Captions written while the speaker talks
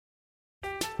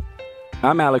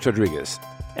I'm Alex Rodriguez.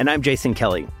 And I'm Jason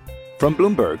Kelly. From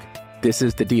Bloomberg, this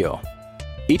is The Deal.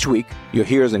 Each week, you'll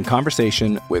hear us in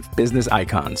conversation with business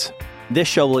icons. This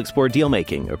show will explore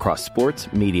deal-making across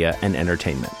sports, media, and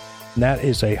entertainment. That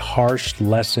is a harsh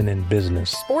lesson in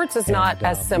business. Sports is not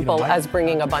as simple as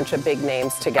bringing a bunch of big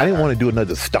names together. I didn't want to do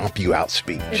another stomp you out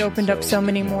speech. It opened up so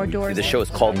many more doors. The show is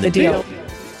called The Deal.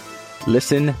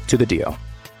 Listen to The Deal.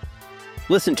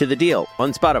 Listen to The Deal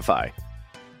on Spotify.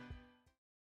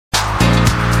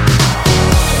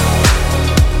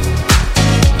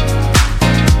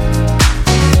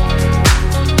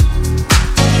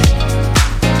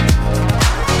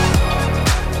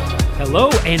 Hello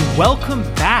and welcome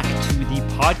back to the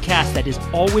podcast that is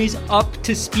always up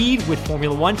to speed with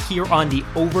Formula One here on the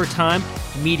Overtime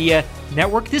Media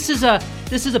Network. This is a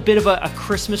bit of a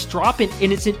Christmas drop, and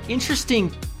it's an interesting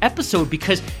episode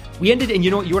because we ended, and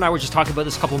you and I were just talking about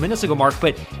this a couple of minutes ago, Mark,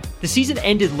 but the season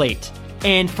ended late.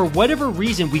 And for whatever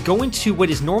reason, we go into what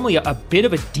is normally a bit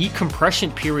of a decompression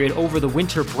period over the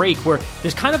winter break where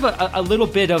there's kind of a little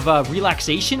bit of a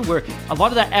relaxation where a lot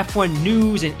of that F1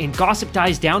 news and gossip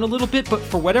dies down a little bit. But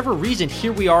for whatever reason,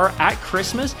 here we are at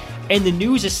Christmas and the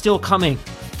news is still coming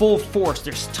full force.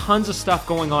 There's tons of stuff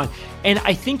going on. And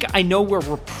I think I know where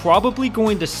we're probably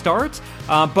going to start.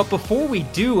 But before we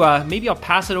do, maybe I'll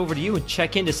pass it over to you and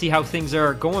check in to see how things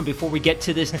are going before we get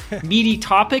to this meaty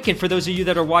topic. And for those of you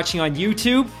that are watching on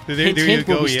YouTube, hint,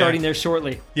 we'll be starting there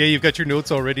shortly. Yeah, you've got your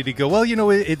notes all ready to go. Well,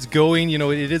 it's going.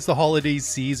 It is the holiday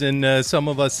season. Some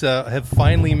of us have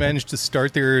finally managed to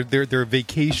start their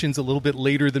vacations a little bit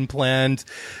later than planned.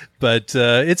 But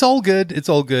it's all good. It's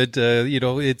all good.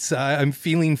 I'm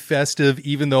feeling festive,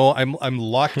 even though I'm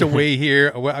locked away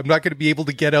here. I'm not going to be able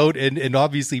to get out and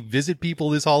obviously visit people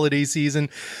this holiday season.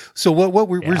 So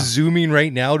we're Zooming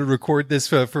right now to record this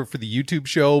for the YouTube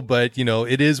show. But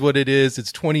it is what it is.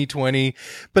 It's 2020.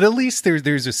 But at least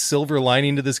there's a silver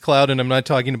lining to this cloud. And I'm not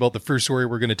talking about the first story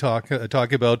we're going to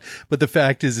talk about. But the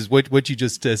fact is what you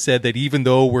just said, that even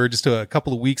though we're just a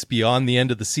couple of weeks beyond the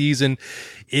end of the season,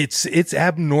 it's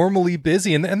abnormally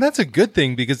busy, and that's a good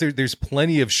thing because there's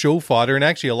plenty of show fodder, and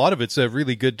actually a lot of it's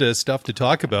really good stuff to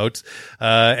talk about.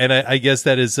 And I guess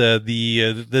that is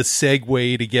the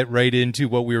segue to get right into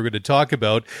what we were going to talk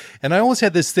about. And I always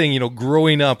had this thing,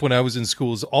 growing up when I was in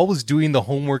school, is always doing the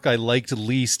homework I liked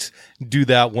least, do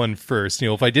that one first.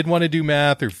 If I did want to do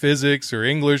math or physics or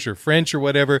English or French or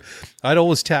whatever, I'd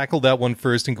always tackle that one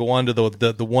first and go on to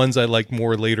the ones I liked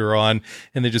more later on,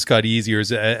 and they just got easier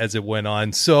as it went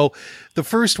on. So the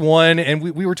first one, and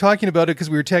we were talking about it because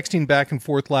we were texting back and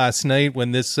forth last night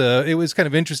when this, it was kind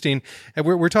of interesting. And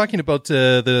we're talking about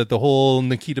the whole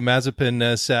Nikita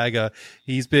Mazepin saga.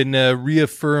 He's been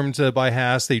reaffirmed by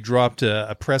Haas. They dropped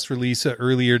a press release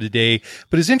earlier today.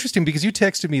 But it's interesting because you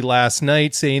texted me last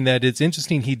night saying that it's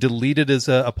interesting he deleted his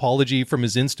apology from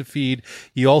his Insta feed.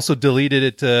 He also deleted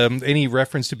it, any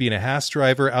reference to being a Haas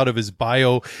driver, out of his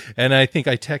bio. And I think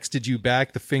I texted you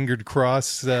back the fingered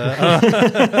cross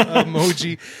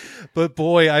emoji. But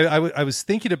boy, I was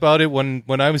thinking about it when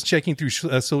I was checking through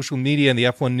social media and the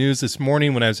F1 news this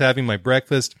morning when I was having my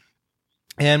breakfast.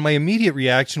 And my immediate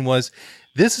reaction was,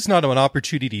 this is not an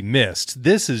opportunity missed.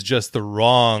 This is just the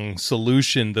wrong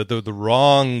solution, the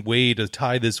wrong way to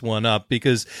tie this one up.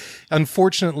 Because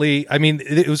unfortunately, I mean,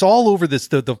 it was all over this.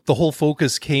 The whole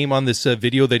focus came on this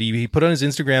video that he put on his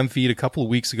Instagram feed a couple of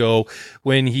weeks ago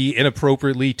when he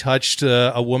inappropriately touched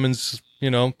a woman's,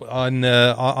 on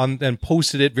and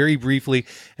posted it very briefly,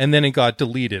 and then it got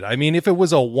deleted. I mean, if it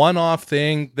was a one-off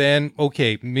thing, then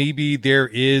okay, maybe there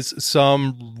is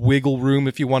some wiggle room,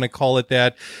 if you want to call it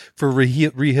that, for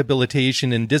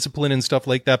rehabilitation and discipline and stuff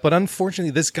like that. But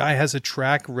unfortunately, this guy has a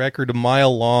track record a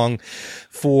mile long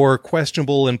for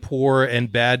questionable and poor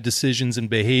and bad decisions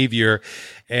and behavior.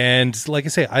 And like I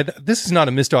say, this is not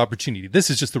a missed opportunity.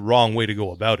 This is just the wrong way to go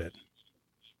about it.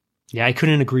 Yeah, I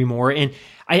couldn't agree more. And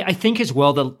I think as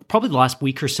well that probably the last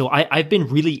week or so, I've been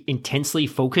really intensely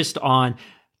focused on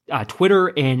Twitter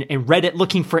and Reddit,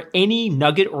 looking for any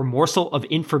nugget or morsel of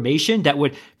information that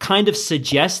would kind of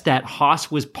suggest that Haas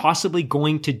was possibly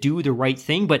going to do the right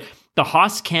thing. But the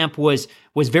Haas camp was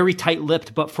very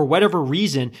tight-lipped, but for whatever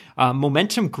reason,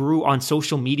 momentum grew on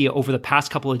social media over the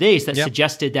past couple of days that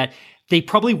suggested that they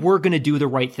probably were going to do the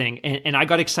right thing. And I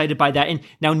got excited by that. And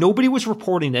now nobody was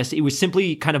reporting this. It was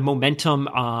simply kind of momentum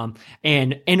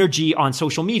and energy on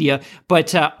social media.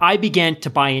 But I began to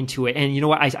buy into it. And you know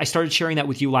what? I started sharing that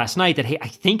with you last night that, hey, I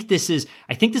think this is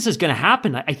going to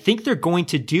happen. I think they're going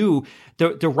to do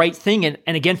the right thing.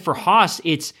 And again, for Haas,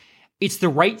 it's the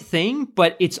right thing,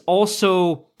 but it's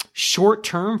also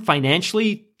short-term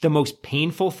financially the most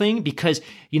painful thing, because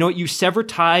you sever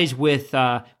ties with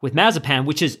Mazepan,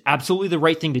 which is absolutely the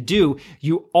right thing to do.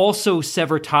 You also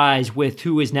sever ties with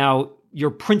who is now your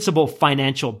principal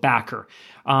financial backer.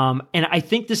 And I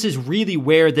think this is really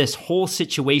where this whole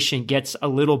situation gets a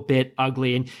little bit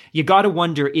ugly. And you got to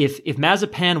wonder if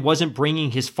Mazepan wasn't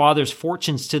bringing his father's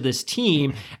fortunes to this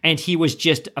team and he was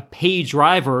just a paid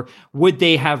driver, would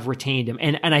they have retained him?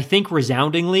 And I think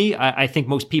resoundingly, I think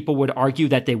most people would argue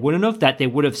that they wouldn't have, that they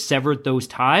would have severed those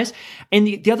ties. And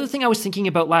the other thing I was thinking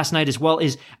about last night as well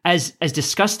is as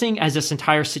disgusting as this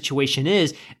entire situation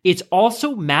is, it's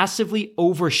also massively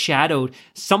overshadowed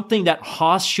something that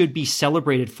Haas should be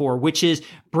celebrated for, which is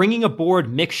bringing aboard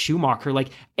Mick Schumacher. Like,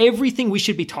 everything we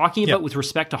should be talking about with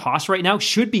respect to Haas right now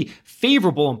should be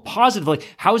favorable and positive. Like,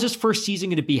 how is his first season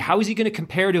going to be? How is he going to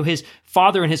compare to his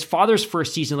father and his father's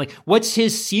first season? Like, what's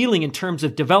his ceiling in terms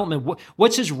of development?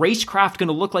 What's his racecraft going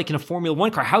to look like in a Formula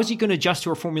One car? How is he going to adjust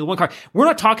to a Formula One car? We're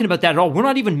not talking about that at all. We're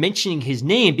not even mentioning his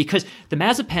name because the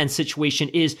Mazepan situation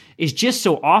is just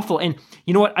so awful. And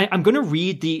you know what? I'm going to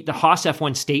read the Haas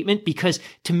F1 statement, because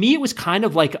to me, it was kind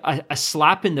of like a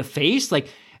slap in the face. Like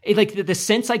the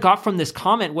sense I got from this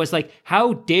comment was like,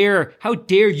 how dare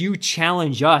you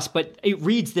challenge us? But it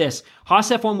reads this: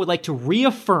 Haas F1 would like to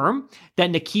reaffirm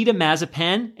that Nikita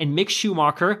Mazepan and Mick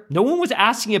Schumacher, no one was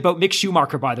asking about Mick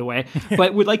Schumacher, by the way,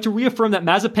 but would like to reaffirm that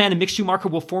Mazepan and Mick Schumacher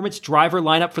will form its driver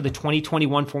lineup for the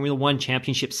 2021 Formula One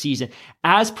championship season.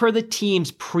 As per the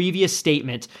team's previous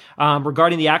statement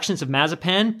regarding the actions of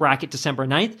Mazepan, bracket December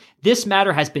 9th, this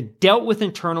matter has been dealt with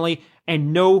internally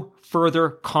and no further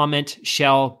comment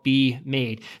shall be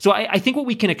made. So I think what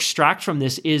we can extract from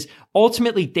this is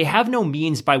ultimately they have no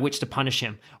means by which to punish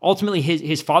him. Ultimately,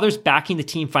 his father's backing the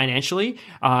team financially.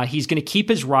 He's going to keep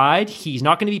his ride. He's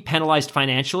not going to be penalized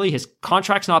financially. His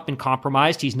contract's not been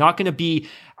compromised. He's not going to be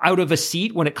out of a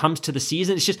seat when it comes to the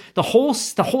season. It's just the whole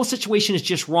situation is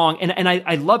just wrong. And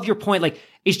I love your point. Like,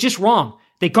 it's just wrong.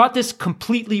 They got this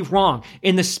completely wrong.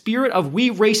 In the spirit of we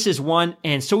race as one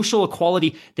and social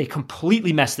equality, they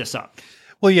completely messed this up.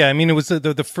 Well, yeah, I mean, it was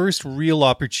the first real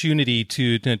opportunity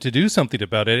to do something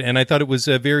about it, and I thought it was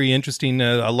very interesting.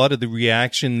 A lot of the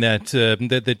reaction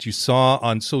that you saw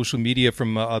on social media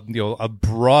from a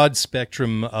broad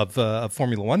spectrum of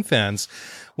Formula One fans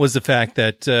was the fact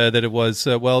that it was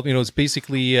it's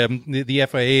basically the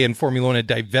FIA and Formula One had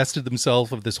divested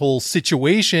themselves of this whole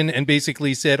situation and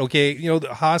basically said, okay,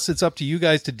 Haas, it's up to you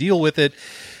guys to deal with it.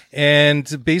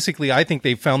 And basically, I think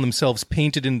they found themselves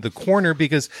painted into the corner,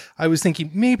 because I was thinking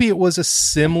maybe it was a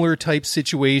similar type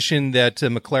situation that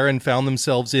McLaren found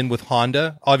themselves in with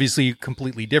Honda. Obviously,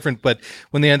 completely different. But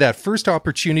when they had that first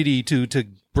opportunity to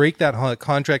break that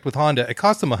contract with Honda, it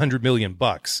cost them $100 million.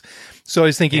 So I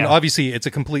was thinking, obviously, it's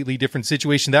a completely different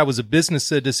situation. That was a business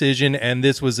decision, and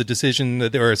this was a decision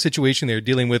or a situation they were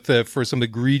dealing with for some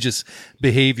egregious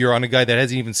behavior on a guy that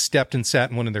hasn't even stepped and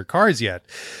sat in one of their cars yet.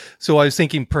 So I was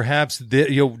thinking perhaps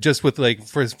just with like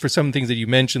for some things that you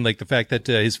mentioned, like the fact that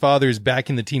his father is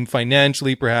backing the team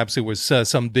financially, perhaps it was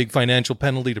some big financial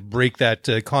penalty to break that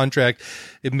contract.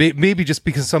 It maybe just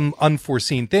because some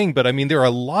unforeseen thing, but I mean, there are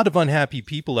a lot of unhappy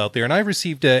people out there. And I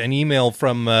received an email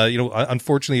from,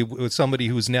 unfortunately, with somebody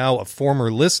who is now a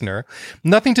former listener.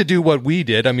 Nothing to do what we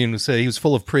did. I mean, he was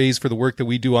full of praise for the work that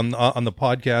we do on the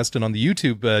podcast and on the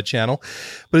YouTube channel.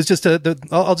 But it's just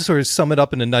I'll just sort of sum it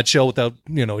up in a nutshell without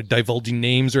divulging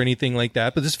names or anything like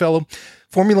that. But this fellow,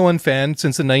 Formula One fan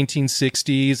since the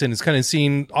 1960s, and has kind of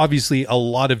seen obviously a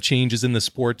lot of changes in the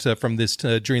sport from this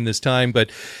during this time. But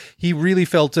he really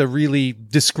felt really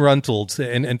disgruntled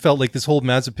and felt like this whole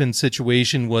Mazepan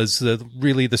situation was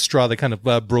really the straw that kind of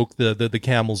broke the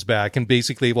camel's back. And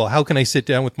basically, well, how can I sit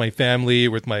down with my family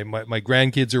or with my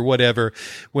grandkids or whatever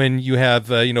when you have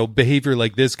behavior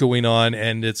like this going on,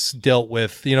 and it's dealt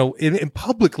with it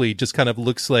publicly just kind of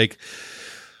looks like,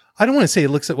 I don't want to say it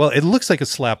looks like a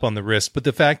slap on the wrist, but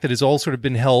the fact that it's all sort of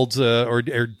been held or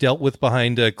dealt with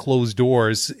behind closed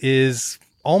doors is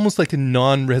almost like a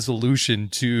non-resolution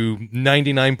to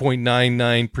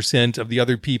 99.99% of the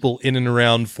other people in and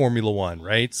around Formula One,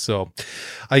 right? So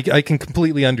I can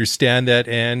completely understand that.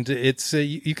 And it's,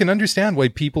 you can understand why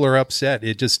people are upset.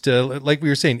 It just, like we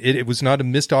were saying, it was not a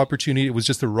missed opportunity. It was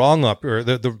just the wrong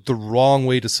the wrong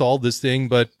way to solve this thing.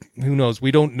 But who knows?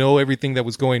 We don't know everything that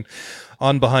was going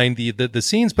on behind the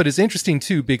scenes. But it's interesting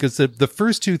too, because the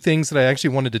first two things that I actually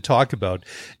wanted to talk about,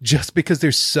 just because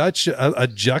there's such a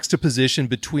juxtaposition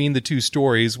between the two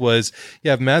stories, was you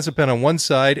have Mazepan on one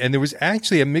side, and there was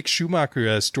actually a Mick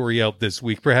Schumacher story out this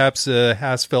week. Perhaps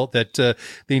Haas felt that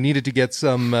they needed to get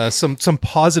some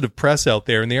positive press out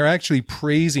there, and they are actually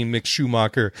praising Mick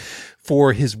Schumacher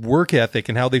for his work ethic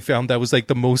and how they found that was like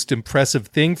the most impressive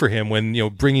thing for him when,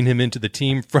 bringing him into the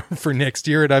team for next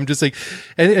year. And I'm just like,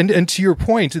 and to your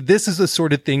point, this is the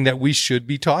sort of thing that we should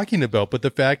be talking about. But the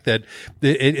fact that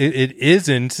it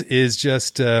isn't is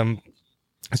just,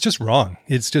 it's just wrong.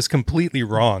 It's just completely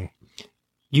wrong.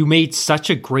 You made such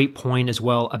a great point as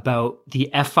well about the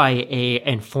FIA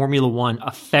and Formula One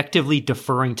effectively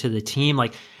deferring to the team.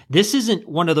 Like, this isn't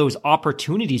one of those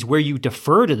opportunities where you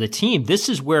defer to the team. This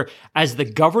is where, as the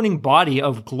governing body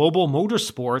of global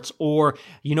motorsports, or,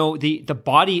 the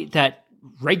body that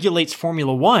regulates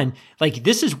Formula One, like,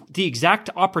 this is the exact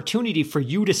opportunity for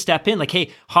you to step in. Like,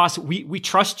 hey, Haas, we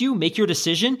trust you, make your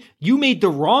decision. You made the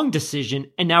wrong decision,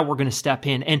 and now we're going to step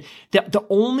in. And the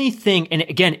only thing, and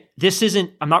again,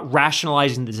 I'm not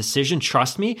rationalizing the decision,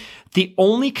 trust me. The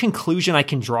only conclusion I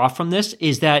can draw from this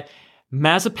is that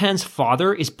Mazepin's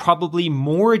father is probably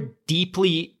more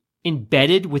deeply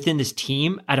embedded within this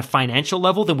team at a financial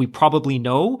level than we probably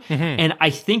know. Mm-hmm. And I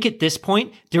think at this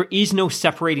point, there is no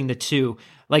separating the two.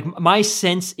 Like, my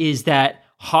sense is that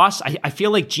Haas, I feel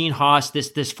like Gene Haas,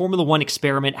 this Formula One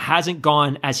experiment hasn't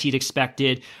gone as he'd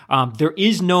expected. There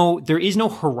is no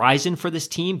horizon for this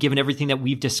team, given everything that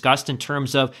we've discussed in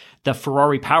terms of the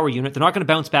Ferrari power unit. They're not going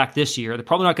to bounce back this year. They're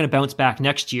probably not going to bounce back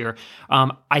next year.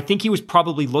 I think he was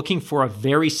probably looking for a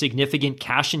very significant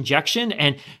cash injection,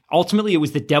 and ultimately it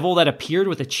was the devil that appeared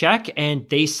with a check, and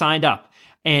they signed up.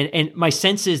 And my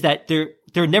sense is that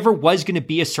there never was going to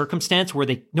be a circumstance where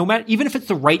they, no matter, even if it's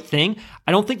the right thing,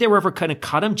 I don't think they were ever going to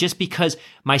cut him, just because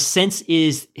my sense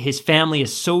is his family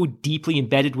is so deeply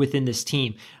embedded within this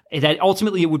team that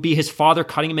ultimately it would be his father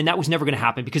cutting him. And that was never going to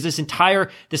happen, because this entire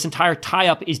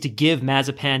tie-up is to give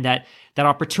Mazepin that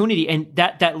opportunity. And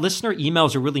that listener email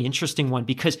is a really interesting one,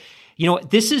 because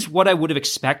this is what I would have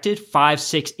expected 5,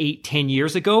 6, 8, 10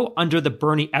 years ago under the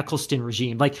Bernie Ecclestone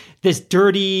regime. Like, this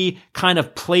dirty kind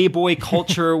of playboy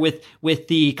culture with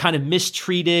the kind of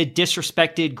mistreated,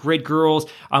 disrespected grid girls,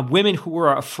 women who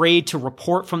were afraid to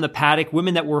report from the paddock,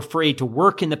 women that were afraid to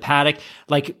work in the paddock,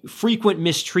 like frequent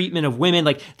mistreatment of women,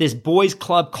 like this boys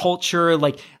club culture.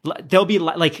 Like, they'll be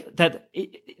like that.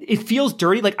 It feels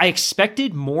dirty. Like, I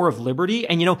expected more of Liberty,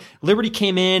 and Liberty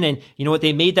came in, and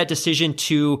they made that decision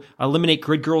to eliminate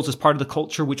grid girls as part of the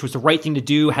culture, which was the right thing to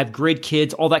do, have grid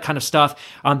kids, all that kind of stuff.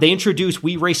 They introduced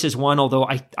We Race as One, although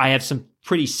I have some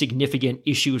pretty significant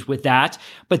issues with that.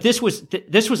 But this was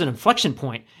an inflection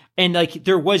point. And like,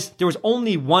 there was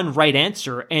only one right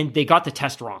answer, and they got the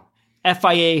test wrong.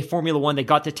 FIA, Formula One, they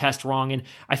got the test wrong. And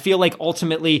I feel like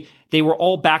ultimately they were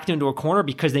all backed into a corner,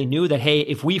 because they knew that, hey,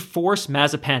 if we force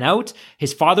Mazepin out,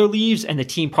 his father leaves and the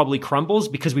team probably crumbles,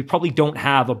 because we probably don't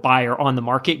have a buyer on the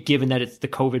market, given that it's the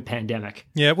COVID pandemic.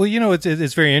 Yeah, well,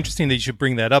 it's very interesting that you should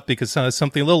bring that up, because a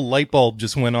little light bulb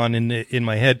just went on in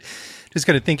my head. Just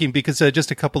kind of thinking, because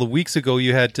just a couple of weeks ago,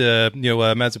 you had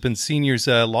Mazepin Sr.'s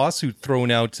lawsuit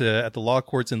thrown out at the law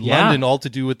courts in London, all to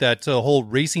do with that whole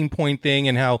Racing Point thing,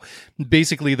 and how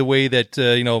basically the way that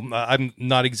I'm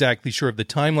not exactly sure of the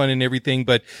timeline and everything,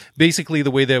 but basically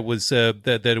the way that was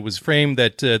that it was framed,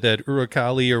 that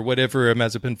Uralkali or whatever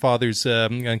Mazepin father's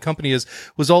company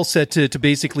was all set to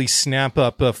basically snap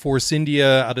up Force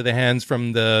India out of the hands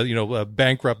from the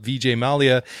bankrupt Vijay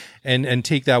Mallya, and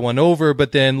take that one over.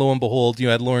 But then lo and behold, you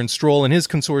had Lawrence Stroll and his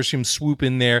consortium swoop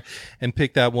in there and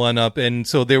pick that one up. And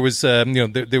so there was,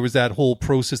 there was that whole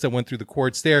process that went through the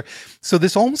courts there. So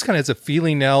this almost kind of has a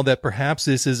feeling now that perhaps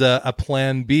this is a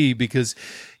plan B, because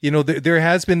there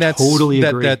has been that totally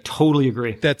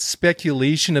agree. That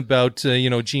speculation about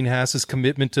Gene Haas's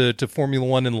commitment to Formula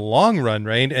One in the long run,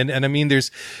 right? And I mean,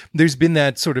 there's been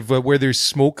that sort of where there's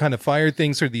smoke kind of fire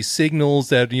things, or these signals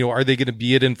that are they going to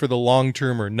be it in for the long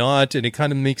term or not? And it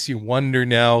kind of makes you wonder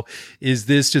now: is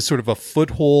this just sort of a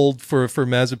foothold for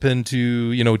Mazepin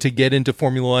to get into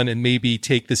Formula One and maybe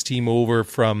take this team over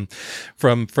from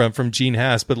Gene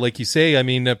Haas? But like you say, I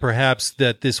mean, perhaps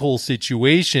that this whole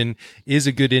situation is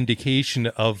a good indication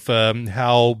of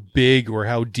how big or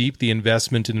how deep the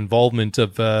investment and involvement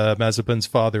of Mazepin's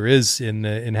father is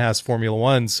in Haas Formula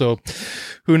One. So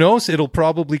who knows? It'll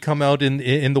probably come out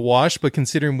in the wash. But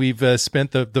considering we've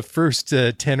spent the first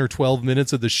 10 or 12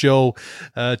 minutes of the show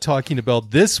talking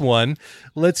about this one,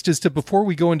 let's just before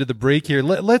we go into the break here,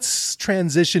 let's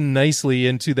transition nicely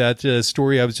into that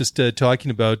story I was just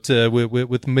talking about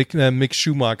with Mick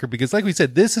Schumacher, because like we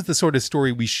said, this is the sort of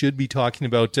story we should be talking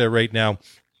about right now.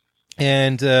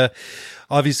 And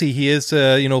obviously he is,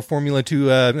 Formula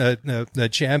 2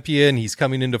 champion. He's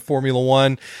coming into Formula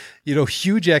 1.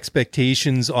 Huge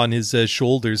expectations on his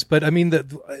shoulders. But I mean,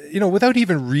 without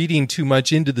even reading too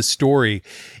much into the story,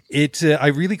 I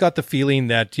really got the feeling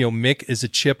that, Mick is a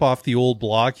chip off the old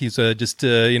block. He's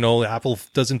apple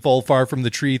doesn't fall far from the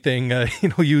tree thing.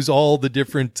 Use all the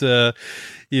different,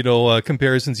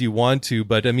 comparisons you want to.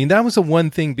 But I mean, that was the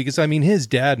one thing, because I mean, his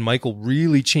dad, Michael,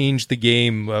 really changed the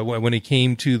game when it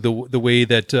came to the way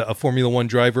that a Formula 1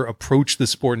 driver approached the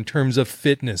sport in terms of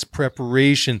fitness,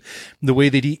 preparation, the way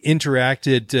that he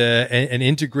interacted and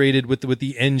integrated with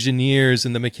the engineers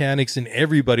and the mechanics and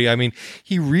everybody. I mean,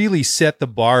 he really set the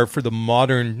bar for the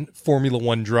modern Formula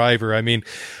 1 driver. I mean,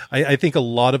 I think a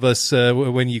lot of us,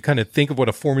 when you kind of think of what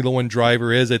a Formula 1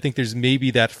 driver is, I think there's maybe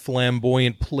that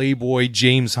flamboyant playboy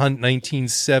James Hunt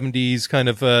 1970s kind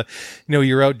of,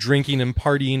 you're out drinking and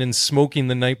partying and smoking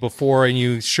the night before, and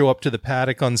you show up to the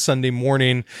paddock on Sunday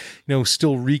morning,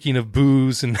 still reeking of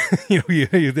booze and,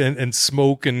 and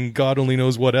smoke and God only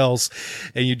knows what else.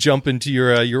 And you jump into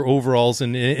your overalls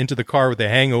and into the car with a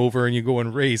hangover and you go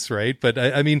and race, right? But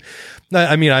I'm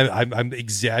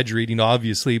exaggerating,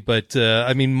 obviously, but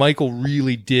I mean, Michael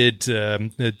really did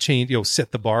change,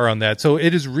 set the bar on that. So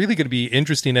it is really going to be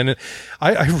interesting, and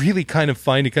I really kind of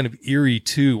find it kind of eerie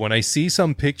too when I see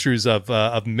some pictures of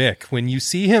Mick. When you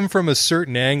see him from a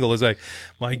certain angle, it's like,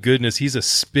 my goodness, he's a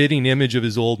spitting image of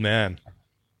his old man.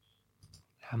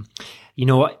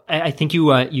 I think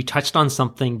you touched on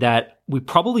something that we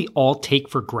probably all take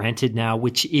for granted now,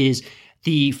 which is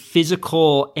the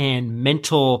physical and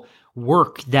mental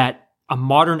work that a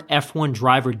modern F1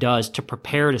 driver does to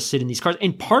prepare to sit in these cars.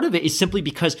 And part of it is simply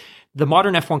because the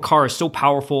modern F1 car is so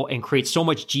powerful and creates so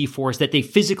much G-force that they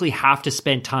physically have to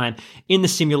spend time in the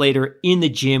simulator, in the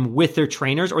gym with their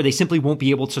trainers, or they simply won't be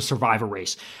able to survive a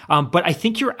race. But I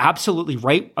think you're absolutely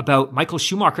right about Michael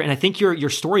Schumacher. And I think your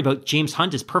story about James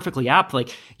Hunt is perfectly apt.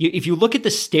 Like, if you look at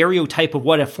the stereotype of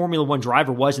what a Formula 1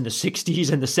 driver was in the 60s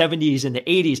and the 70s and the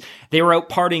 80s, they were out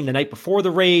partying the night before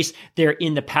the race. They're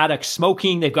in the paddock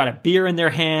smoking. They've got a beer in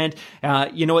their hand.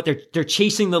 They're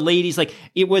chasing the ladies. Like,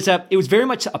 it was very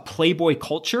much a playboy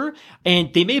culture,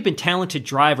 and they may have been talented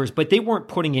drivers, but they weren't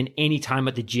putting in any time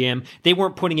at the gym. They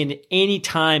weren't putting in any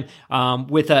time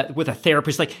with a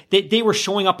therapist. Like, they were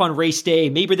showing up on race day.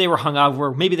 Maybe they were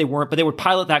hungover, maybe they weren't, but they would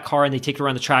pilot that car and they take it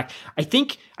around the track. I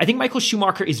think Michael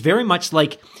Schumacher is very much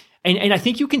like, and I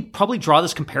think you can probably draw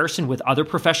this comparison with other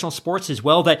professional sports as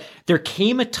well, that there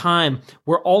came a time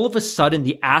where all of a sudden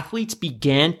the athletes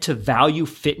began to value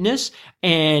fitness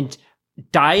and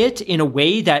diet in a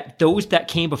way that those that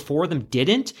came before them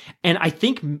didn't. And I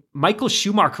think Michael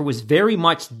Schumacher was very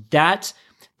much that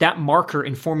marker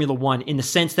in Formula 1, in the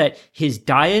sense that his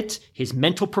diet, his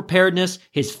mental preparedness,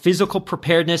 his physical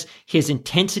preparedness, his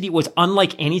intensity was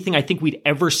unlike anything I think we'd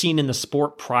ever seen in the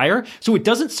sport prior. So it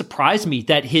doesn't surprise me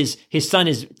that his son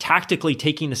is tactically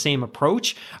taking the same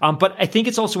approach. But I think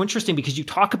it's also interesting because you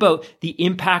talk about the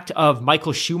impact of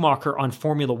Michael Schumacher on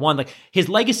Formula 1. Like, his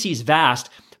legacy is vast,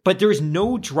 but there's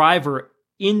no driver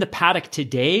in the paddock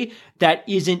today that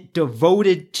isn't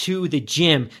devoted to the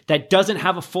gym, that doesn't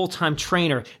have a full-time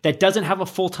trainer, that doesn't have a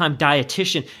full-time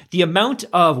dietitian. The amount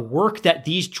of work that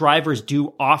these drivers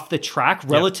do off the track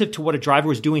relative to what a driver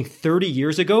was doing 30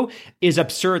 years ago is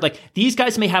absurd. Like, these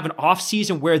guys may have an off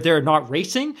season where they're not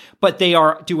racing, but they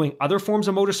are doing other forms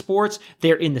of motorsports.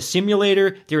 They're in the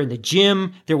simulator, they're in the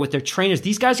gym, they're with their trainers.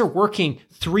 These guys are working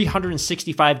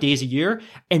 365 days a year,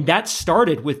 and that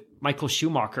started with Michael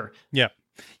Schumacher.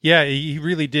 Yeah, he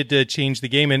really did change the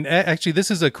game. And actually,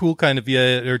 this is a cool kind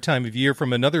of time of year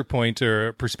from another point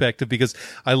or perspective, because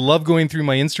I love going through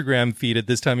my Instagram feed at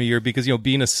this time of year because,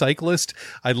 being a cyclist,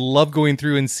 I love going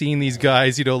through and seeing these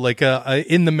guys, like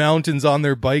in the mountains on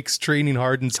their bikes, training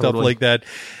hard and stuff like that.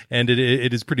 And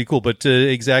it is pretty cool. But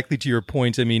exactly to your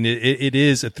point, I mean, it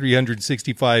is a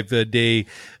 365 day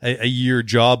a year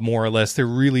job, more or less. There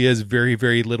really is very,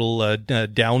 very little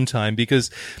downtime because,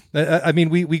 I mean,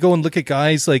 we go and look at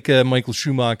guys like Michael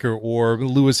Schumacher or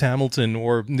Lewis Hamilton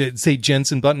or say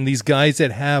Jenson Button, these guys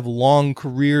that have long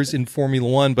careers in Formula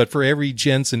 1. But for every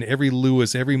Jenson, every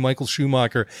Lewis, every Michael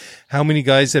Schumacher, how many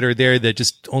guys that are there that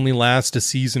just only last a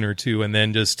season or two and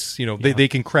then just, they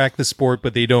can crack the sport,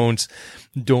 but they don't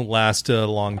last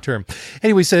long term.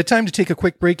 Anyways, time to take a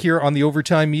quick break here on the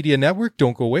Overtime Media Network.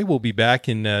 Don't go away. We'll be back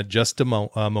in just a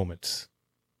moment.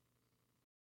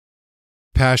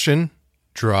 Passion,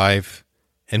 drive,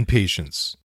 and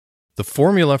patience. The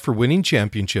formula for winning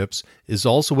championships is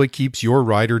also what keeps your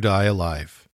ride or die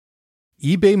alive.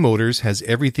 eBay Motors has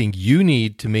everything you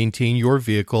need to maintain your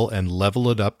vehicle and level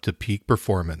it up to peak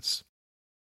performance.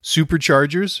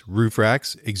 superchargers, roof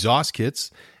racks, exhaust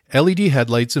kits, LED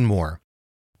headlights, and more.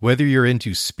 Whether you're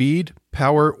into speed,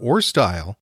 power, or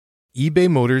style, eBay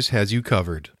Motors has you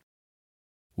covered.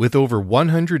 With over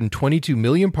 122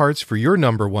 million parts for your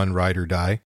number one ride or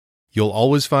die, you'll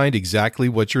always find exactly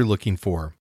what you're looking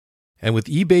for. And with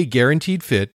eBay Guaranteed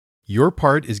Fit, your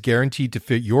part is guaranteed to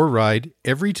fit your ride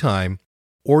every time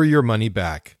or your money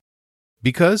back.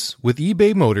 Because with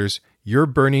eBay Motors, you're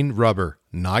burning rubber,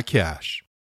 not cash.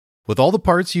 With all the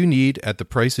parts you need at the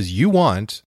prices you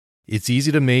want, it's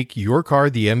easy to make your car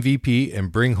the MVP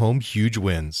and bring home huge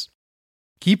wins.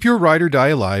 Keep your ride or die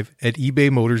alive at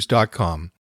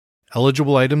ebaymotors.com.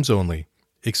 Eligible items only.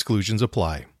 Exclusions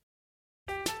apply.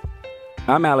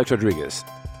 I'm Alex Rodriguez.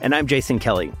 And I'm Jason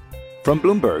Kelly. From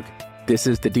Bloomberg, this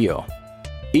is The Deal.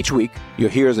 Each week, you'll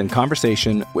hear us in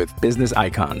conversation with business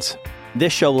icons.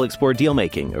 This show will explore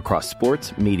deal-making across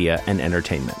sports, media, and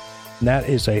entertainment. That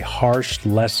is a harsh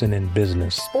lesson in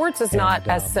business. Sports is not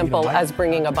as simple as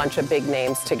bringing a bunch of big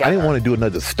names together. I didn't want to do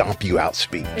another stomp you out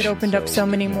speech. It opened up so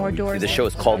many more doors. The show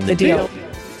is called The Deal.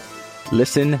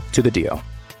 Listen to The Deal.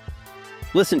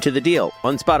 Listen to The Deal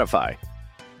on Spotify.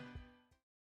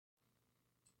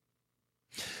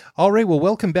 All right, well,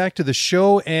 welcome back to the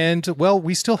show. And, well,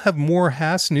 we still have more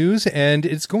Haas news, and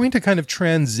it's going to kind of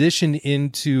transition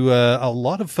into a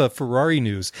lot of Ferrari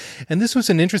news. And this was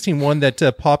an interesting one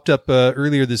that popped up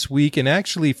earlier this week. And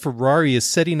actually, Ferrari is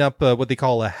setting up what they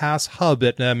call a Haas hub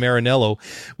at Maranello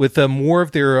with more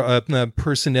of their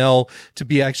personnel to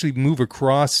be actually move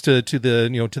across to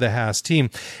the Haas team.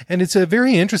 And it's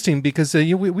very interesting because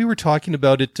we were talking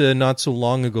about it not so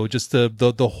long ago, just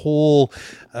the whole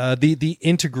the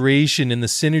integration and the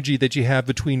synergy that you have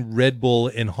between Red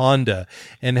Bull and Honda,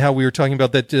 and how we were talking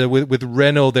about that with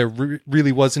Renault, there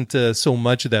really wasn't so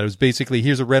much of that. It was basically,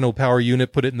 here's a Renault power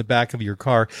unit, put it in the back of your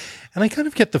car. And I kind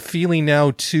of get the feeling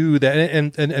now too that,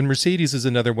 and Mercedes is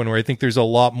another one where I think there's a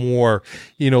lot more,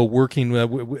 working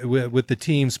with the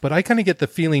teams. But I kind of get the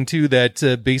feeling too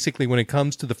that basically when it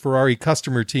comes to the Ferrari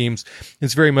customer teams,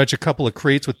 it's very much a couple of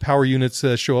crates with power units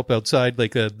show up outside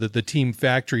like the team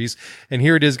factories. And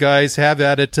here it is, guys, have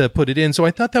at it, put it in. So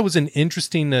I thought that was an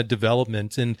interesting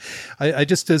development. And I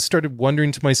just started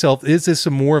wondering to myself, is this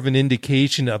more of an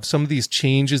indication of some of these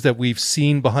changes that we've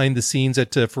seen behind the scenes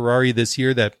at Ferrari this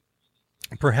year, that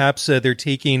perhaps they're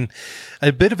taking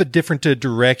a bit of a different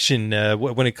direction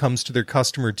when it comes to their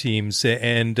customer teams.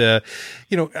 And,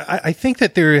 I think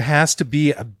that there has to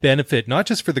be a benefit, not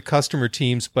just for the customer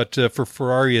teams, but for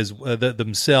Ferrari as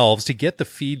themselves, to get the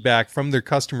feedback from their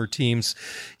customer teams,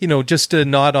 just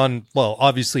not on, well,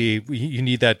 obviously you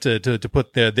need that to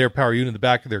put their power unit in the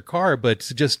back of their car,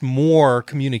 but just more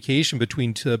communication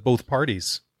between both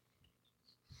parties.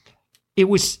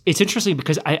 It's interesting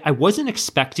because I wasn't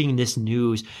expecting this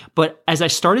news, but as I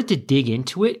started to dig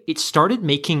into it, it started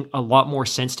making a lot more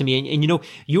sense to me. And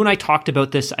you and I talked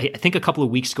about this, I think a couple of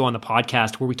weeks ago on the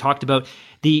podcast, where we talked about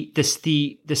the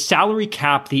salary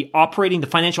cap, the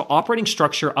financial operating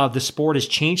structure of the sport is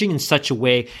changing in such a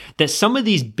way that some of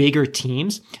these bigger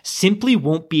teams simply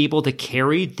won't be able to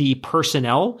carry the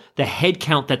personnel, the head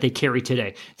count that they carry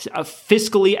today.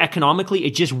 Fiscally, economically,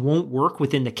 it just won't work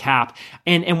within the cap.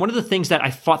 And one of the things that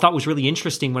I thought was really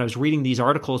interesting when I was reading these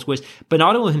articles was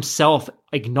Binotto himself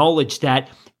acknowledged that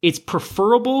it's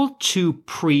preferable to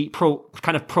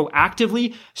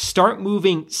proactively start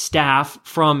moving staff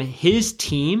from his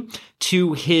team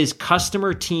to his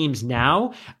customer teams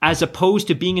now, as opposed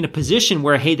to being in a position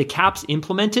where, hey, the cap's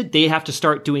implemented, they have to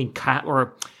start doing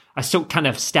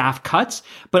staff cuts,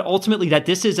 but ultimately that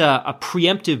this is a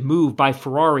preemptive move by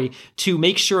Ferrari to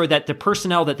make sure that the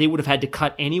personnel that they would have had to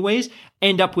cut anyways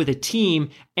end up with a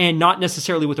team and not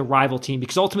necessarily with a rival team.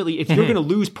 Because ultimately, if you're going to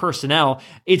lose personnel,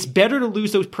 it's better to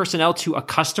lose those personnel to a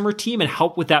customer team and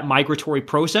help with that migratory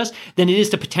process than it is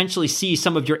to potentially see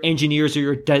some of your engineers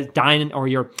or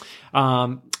your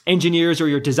engineers or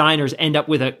your designers end up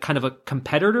with a kind of a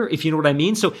competitor, if you know what I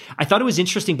mean. So I thought it was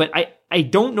interesting, but I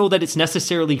don't know that it's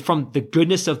necessarily from the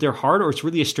goodness of their heart or it's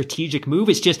really a strategic move.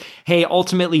 It's just, hey,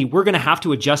 ultimately we're going to have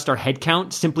to adjust our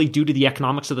headcount simply due to the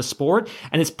economics of the sport.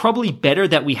 And it's probably better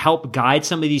that we help guide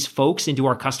some of these folks into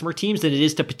our customer teams than it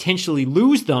is to potentially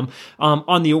lose them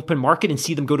on the open market and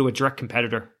see them go to a direct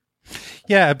competitor.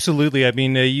 Yeah, absolutely. I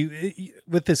mean,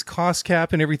 with this cost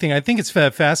cap and everything, I think it's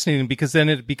fascinating because then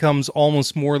it becomes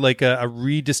almost more like a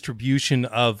redistribution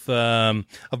of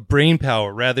brain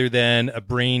power rather than a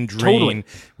brain drain,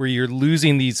 where you're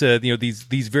losing these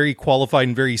these very qualified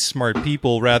and very smart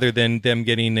people rather than them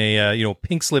getting a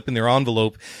pink slip in their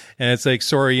envelope. And it's like,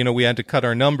 sorry, we had to cut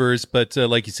our numbers, but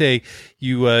like you say,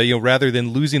 you rather than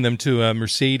losing them to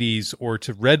Mercedes or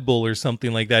to Red Bull or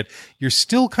something like that, you're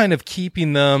still kind of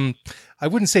keeping them. I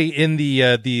wouldn't say in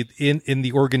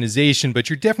the organization, but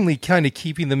you're definitely kind of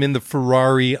keeping them in the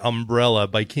Ferrari umbrella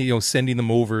by sending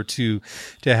them over to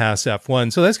Haas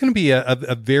F1. So that's going to be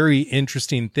a very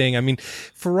interesting thing. I mean,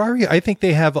 Ferrari, I think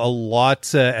they have a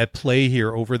lot at play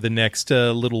here over the next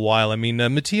little while. I mean,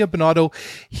 Mattia Binotto,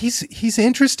 he's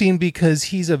interesting because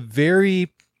he's a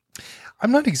very,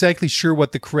 I'm not exactly sure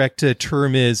what the correct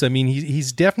term is. I mean,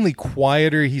 he's definitely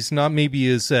quieter. He's not maybe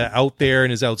as out there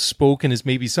and as outspoken as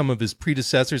maybe some of his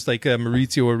predecessors like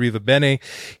Maurizio Arrivabene.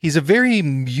 He's a very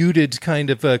muted kind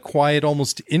of quiet,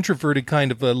 almost introverted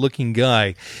kind of looking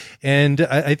guy. And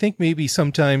I think maybe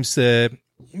sometimes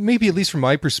maybe at least from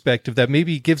my perspective, that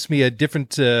maybe gives me a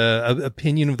different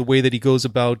opinion of the way that he goes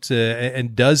about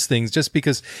and does things, just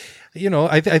because,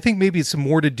 I think maybe it's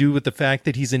more to do with the fact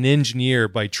that he's an engineer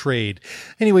by trade.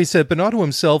 Anyways, Binotto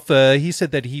himself, he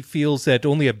said that he feels that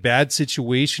only a bad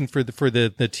situation for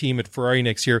the team at Ferrari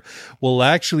next year will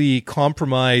actually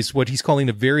compromise what he's calling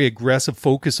a very aggressive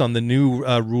focus on the new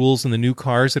rules and the new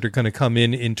cars that are going to come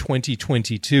in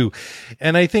 2022.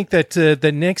 And I think that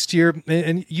that next year,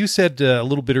 and you said a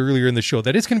little bit earlier in the show,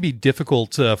 that it's going to be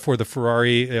difficult for the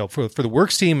Ferrari, for the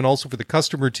works team and also for the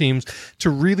customer teams to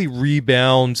really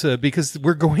rebound, because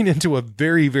we're going into a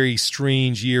very, very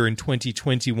strange year in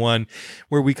 2021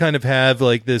 where we kind of have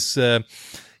like this,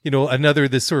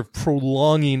 this sort of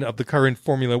prolonging of the current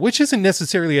formula, which isn't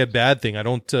necessarily a bad thing. I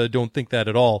don't think that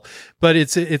at all, but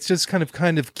it's just kind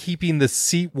of keeping the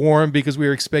seat warm because we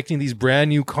were expecting these brand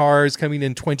new cars coming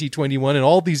in 2021 and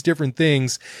all these different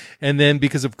things. And then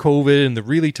because of COVID and the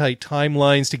really tight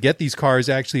timelines to get these cars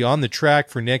actually on the track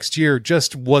for next year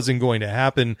just wasn't going to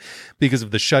happen because of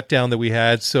the shutdown that we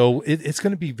had. So it's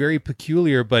going to be very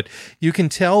peculiar, but you can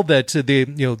tell that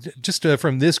just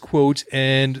from this quote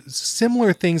and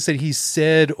similar things that he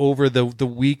said over the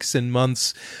weeks and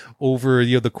months over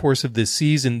the course of this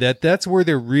season, that's where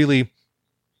they're really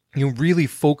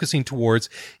focusing towards,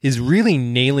 is really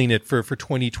nailing it for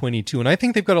 2022. And I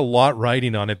think they've got a lot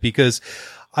riding on it, because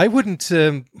I wouldn't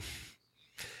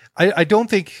I don't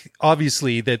think,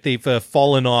 obviously, that they've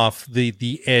fallen off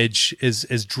the edge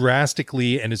as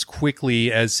drastically and as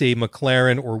quickly as, say,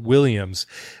 McLaren or Williams.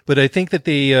 But I think that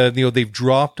they've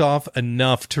dropped off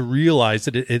enough to realize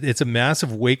that it's a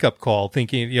massive wake up call.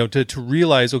 Thinking, to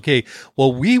realize, okay,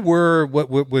 well, we were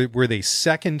were they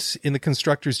second in the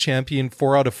Constructors' Champion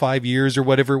 4 out of 5 years or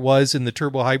whatever it was in the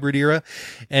turbo hybrid era,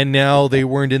 and now they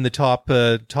weren't in the top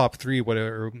 3,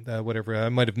 whatever. I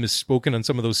might have misspoken on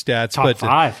some of those stats, top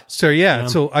 5. So yeah,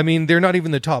 so I mean, they're not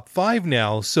even the top 5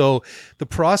 now. So the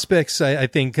prospects, I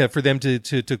think, for them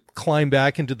to climb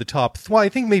back into the top, well, I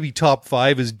think maybe top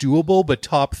 5 is doable, but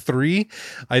top 3,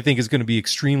 I think, is going to be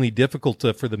extremely difficult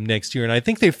for them next year. And I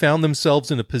think they found themselves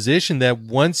in a position that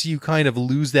once you kind of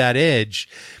lose that edge,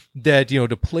 that,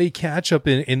 to play catch up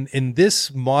in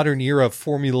this modern era of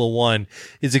Formula One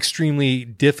is extremely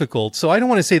difficult. So I don't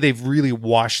want to say they've really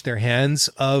washed their hands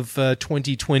of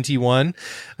 2021.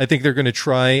 I think they're going to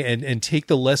try and take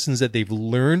the lessons that they've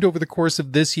learned over the course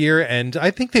of this year, and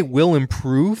I think they will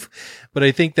improve. But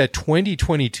I think that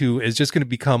 2022 is just going to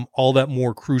become all that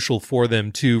more crucial for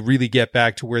them to really get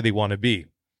back to where they want to be.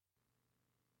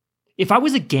 If I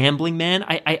was a gambling man,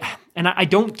 I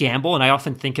don't gamble, and I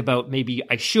often think about maybe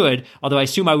I should, although I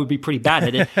assume I would be pretty bad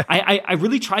at it. I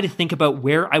really try to think about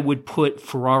where I would put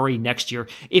Ferrari next year.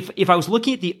 If I was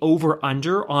looking at the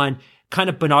over-under on kind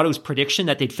of Binotto's prediction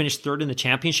that they'd finish third in the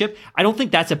championship, I don't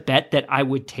think that's a bet that I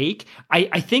would take.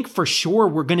 I think for sure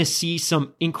we're going to see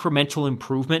some incremental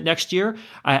improvement next year.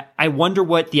 I wonder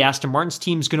what the Aston Martin's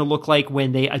team is going to look like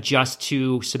when they adjust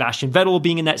to Sebastian Vettel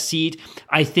being in that seat.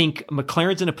 I think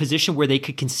McLaren's in a position where they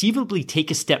could conceivably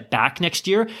take a step back next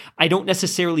year. I don't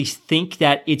necessarily think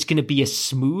that it's going to be a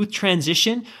smooth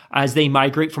transition as they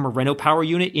migrate from a Renault power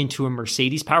unit into a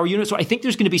Mercedes power unit. So I think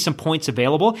there's going to be some points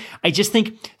available. I just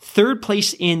think third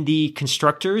place in the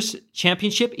Constructors'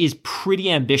 Championship is pretty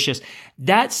ambitious.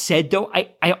 That said, though,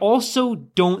 I also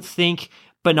don't think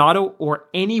Binotto or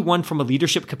anyone from a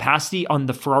leadership capacity on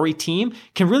the Ferrari team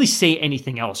can really say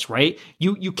anything else, right?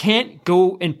 You can't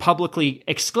go and publicly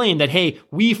exclaim that, hey,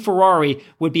 we Ferrari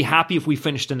would be happy if we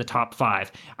finished in the top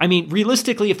 5. I mean,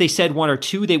 realistically, if they said 1 or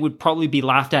 2, they would probably be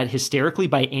laughed at hysterically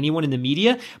by anyone in the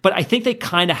media, but I think they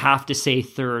kind of have to say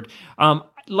 3rd.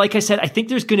 Like I said, I think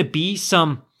there's going to be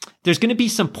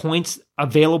some points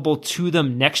available to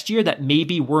them next year that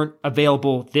maybe weren't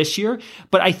available this year.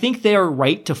 But I think they are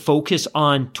right to focus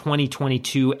on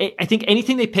 2022. I think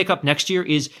anything they pick up next year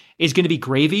is going to be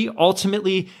gravy.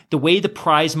 Ultimately, the way the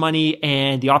prize money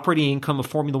and the operating income of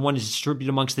Formula One is distributed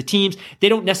amongst the teams, they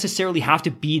don't necessarily have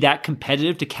to be that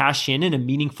competitive to cash in a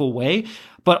meaningful way.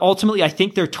 But ultimately, I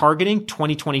think they're targeting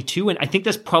 2022, and I think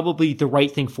that's probably the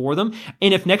right thing for them.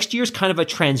 And if next year's kind of a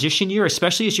transition year,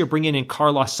 especially as you're bringing in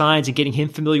Carlos Sainz and getting him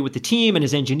familiar with the team and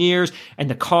his engineers and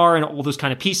the car and all those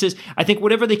kind of pieces, I think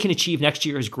whatever they can achieve next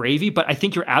year is gravy. But I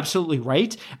think you're absolutely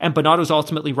right, and Binotto's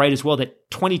ultimately right as well,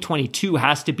 that 2022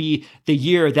 has to be the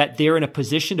year that they're in a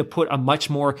position to put a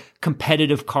much more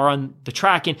competitive car on the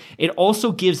track. And it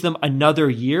also gives them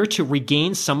another year to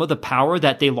regain some of the power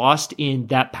that they lost in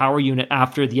that power unit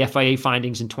after the FIA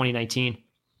findings in 2019.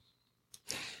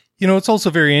 You know, it's also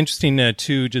very interesting,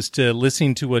 too, just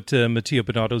listening to what Mattia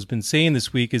Binotto's been saying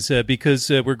this week is because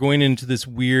we're going into this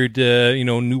weird,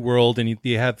 new world, and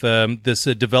you have this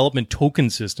development token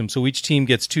system. So each team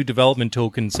gets 2 development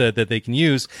tokens that they can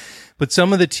use. But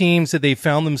some of the teams that they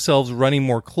found themselves running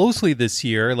more closely this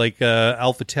year, like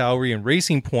AlphaTauri and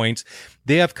Racing Point,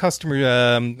 they have customer,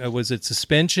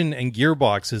 suspension and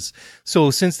gearboxes.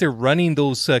 So since they're running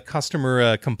those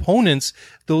customer components,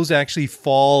 those actually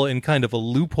fall in kind of a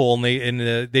loophole, and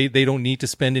they don't need to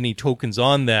spend any tokens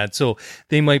on that. So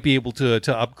they might be able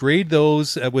to upgrade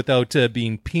those without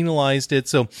being penalized.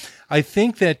 So I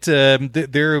think that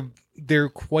they're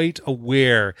quite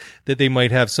aware that they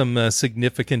might have some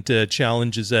significant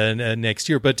challenges next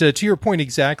year. But to your point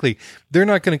exactly, they're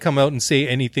not going to come out and say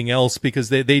anything else because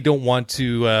they don't want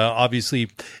to obviously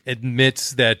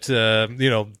admit that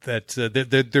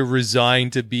they're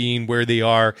resigned to being where they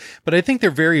are. But I think they're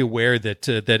very aware that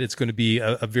it's going to be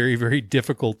a very, very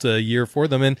difficult year for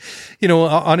them. And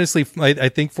honestly, I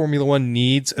think Formula One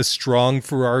needs a strong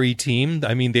Ferrari team.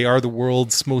 I mean, they are the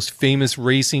world's most famous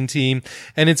racing team,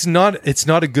 and it's not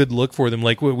a good look for them.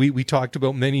 Like we talked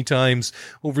about many times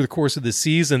over the course of the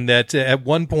season, that at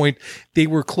one point they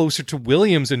were closer to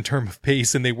Williams in terms of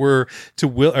pace than they were to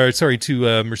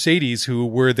Mercedes, who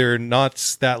were there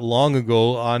not that long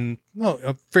ago on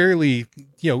a fairly,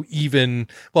 even,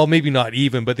 well, maybe not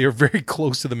even, but they were very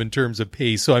close to them in terms of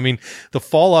pace. So, I mean, the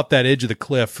fall off that edge of the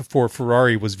cliff for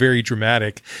Ferrari was very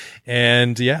dramatic.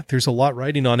 And yeah, there's a lot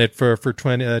riding on it for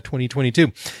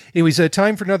 2022. Anyways,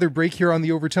 time for another break here on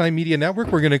the Overtime Media Network.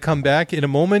 We're going to come back in a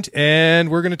moment and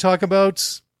we're going to talk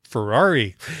about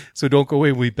Ferrari. So don't go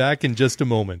away. We'll be back in just a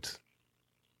moment.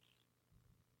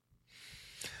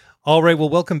 All right. Well,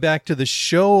 welcome back to the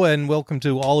show, and welcome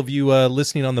to all of you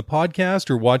listening on the podcast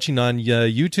or watching on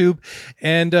YouTube.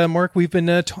 And Mark, we've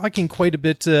been talking quite a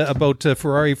bit about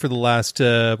Ferrari for the last,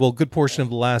 good portion of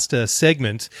the last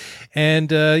segment.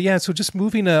 And so just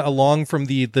moving along from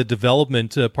the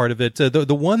development part of it,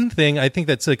 the one thing I think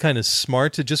that's kind of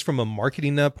smart, just from a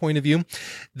marketing point of view,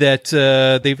 that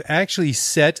they've actually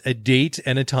set a date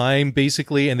and a time,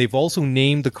 basically, and they've also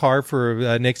named the car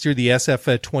for next year, the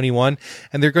SF21,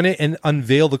 and they're going to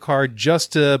unveil the car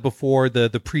just before the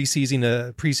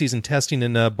preseason testing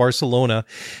in Barcelona.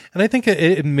 And I think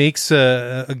it makes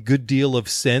a good deal of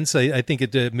sense. I think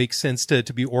it makes sense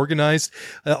to be organized.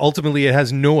 Ultimately, it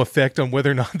has no effect on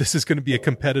whether or not this is going to be a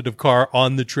competitive car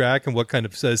on the track and what kind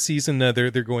of season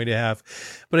they're going to have.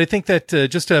 But I think that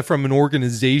just from an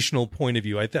organizational point of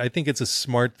view, I think it's a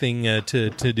smart thing to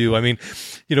do. I mean,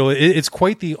 it's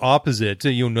quite the opposite,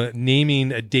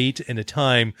 naming a date and a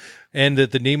time and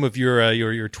the name of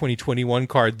your 2021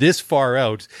 car this far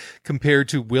out compared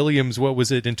to Williams. What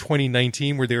was it in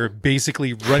 2019 where they were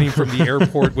basically running from the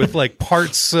airport with like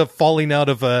parts falling out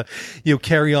of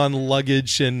carry-on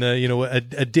luggage and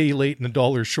a day late and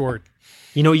 $1 short.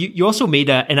 You also made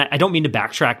and I don't mean to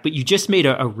backtrack, but you just made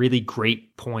a really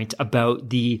great point about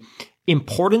the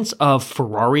importance of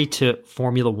Ferrari to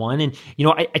Formula One. And,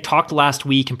 I talked last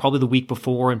week and probably the week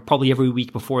before and probably every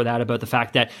week before that about the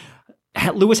fact that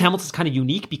Lewis Hamilton's kind of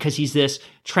unique because he's this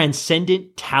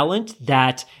transcendent talent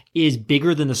that is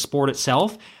bigger than the sport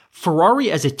itself.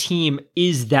 Ferrari as a team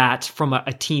is that from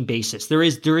a team basis. There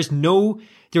is no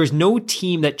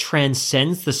team that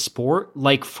transcends the sport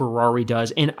like Ferrari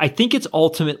does. And I think it's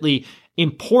ultimately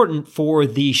important for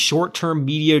the short-term,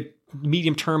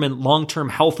 medium-term, and long-term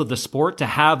health of the sport to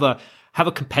have a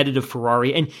a competitive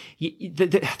Ferrari. And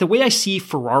the way I see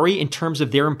Ferrari in terms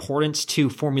of their importance to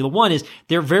Formula One is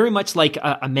they're very much like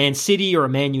a Man City or a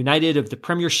Man United of the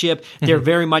Premiership. They're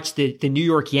very much the New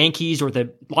York Yankees or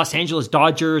the Los Angeles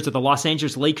Dodgers or the Los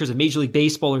Angeles Lakers of Major League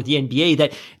Baseball or the NBA,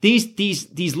 that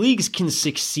these leagues can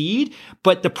succeed,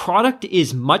 but the product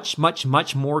is much, much,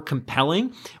 much more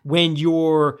compelling when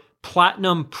your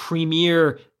platinum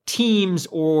premier teams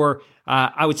or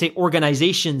I would say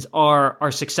organizations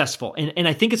are successful. And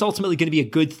I think it's ultimately going to be a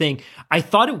good thing. I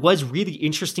thought it was really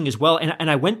interesting as well. And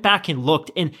I went back and looked,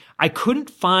 and I couldn't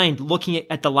find, looking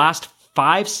at the last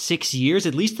 5-6 years,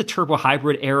 at least the turbo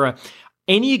hybrid era,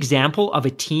 any example of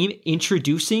a team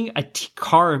introducing a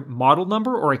car model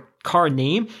number or a car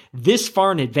name this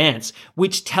far in advance,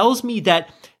 which tells me that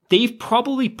they've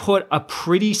probably put a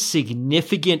pretty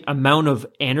significant amount of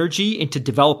energy into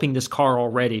developing this car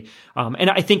already. And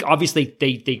I think obviously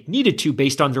they needed to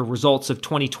based on their results of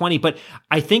 2020, but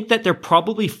I think that they're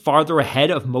probably farther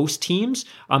ahead of most teams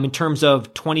in terms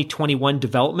of 2021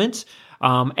 development.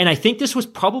 And I think this was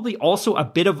probably also a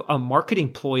bit of a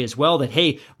marketing ploy as well, that,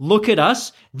 hey, look at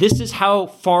us. This is how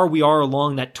far we are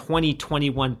along that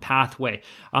 2021 pathway.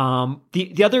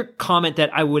 The other comment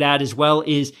that I would add as well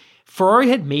is Ferrari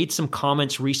had made some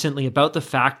comments recently about the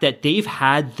fact that they've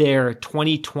had their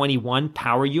 2021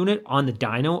 power unit on the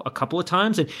dyno a couple of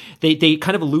times. And they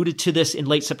kind of alluded to this in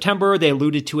late September. They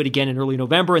alluded to it again in early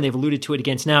November, and they've alluded to it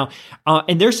again now.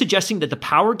 And they're suggesting that the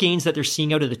power gains that they're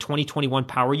seeing out of the 2021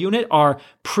 power unit are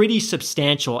pretty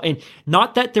substantial. And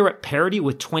not that they're at parity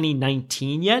with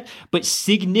 2019 yet, but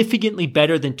significantly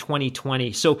better than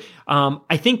 2020. So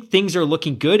I think things are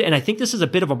looking good. And I think this is a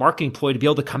bit of a marketing ploy to be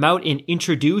able to come out and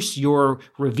introduce your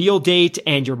reveal date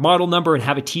and your model number and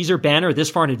have a teaser banner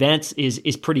this far in advance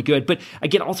is pretty good. But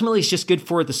again, ultimately it's just good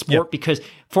for the sport because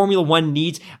Formula One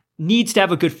needs to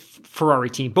have a good Ferrari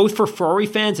team, both for Ferrari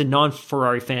fans and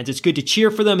non-Ferrari fans. It's good to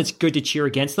cheer for them. It's good to cheer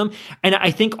against them. And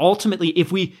I think ultimately,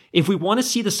 if we want to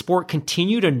see the sport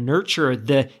continue to nurture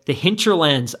the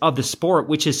hinterlands of the sport,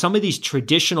 which is some of these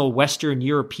traditional Western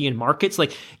European markets,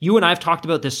 like you and I have talked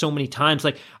about this so many times,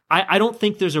 like I don't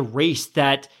think there's a race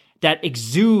that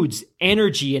exudes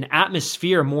energy and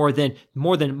atmosphere more than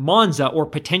Monza or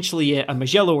potentially a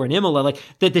Mugello or an Imola. Like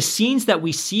the scenes that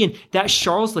we see, and that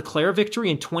Charles Leclerc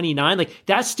victory in 29, like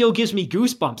that still gives me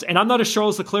goosebumps. And I'm not a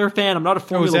Charles Leclerc fan. I'm not a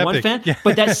Formula One fan,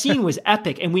 but that scene was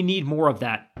epic, and we need more of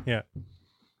that.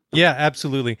 Yeah,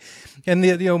 absolutely. And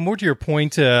more to your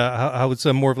point, how it's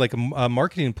more of like a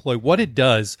marketing employ. What it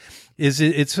does is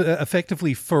it's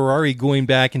effectively Ferrari going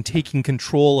back and taking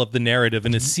control of the narrative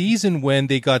in a season when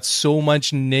they got so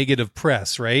much negative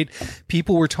press, right?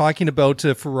 People were talking about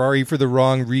Ferrari for the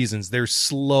wrong reasons. They're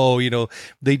slow,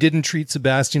 they didn't treat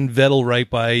Sebastian Vettel right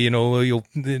by,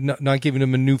 not giving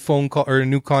him a new phone call or a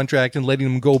new contract and letting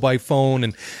him go by phone,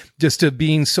 and just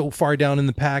being so far down in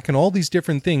the pack and all these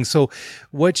different things. So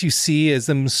what you see is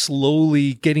them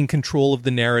slowly getting control of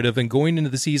the narrative and going into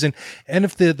the season. And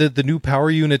if the new power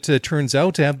unit turns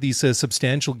out to have these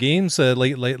substantial games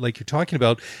like you're talking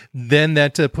about, then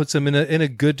that puts them in a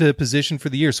good position for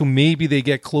the year. So maybe they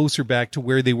get closer back to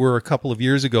where they were a couple of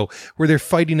years ago, where they're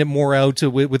fighting it more out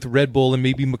with Red Bull and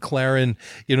maybe McLaren,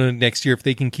 next year if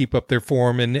they can keep up their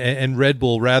form, and Red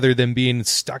Bull, rather than being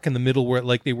stuck in the middle where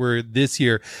like they were this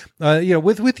year.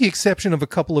 With the exception of a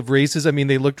couple of races, I mean,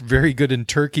 they looked very good in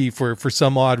Turkey for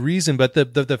some odd reason. But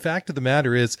the fact of the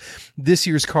matter is, this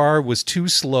year's car was too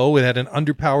slow. It had an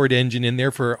underpowered engine in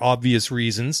there for obvious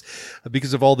reasons,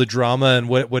 because of all the drama and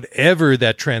whatever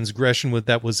that transgression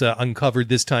that was uncovered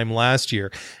this time last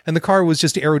year. And the car was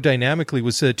just aerodynamically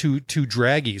was too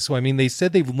draggy. So, I mean, they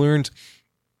said they've learned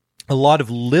a lot of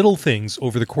little things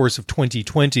over the course of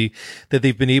 2020 that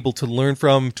they've been able to learn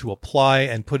from, to apply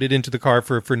and put it into the car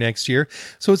for next year.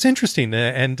 So it's interesting.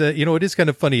 And it is kind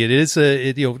of funny. It is,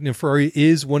 Ferrari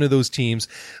is one of those teams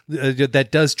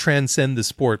that does transcend the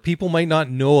sport. People might not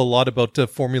know a lot about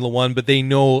Formula One, but they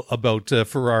know about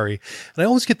Ferrari. And I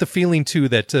always get the feeling too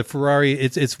that Ferrari,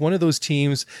 it's one of those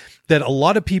teams that a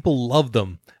lot of people love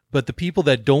them, but the people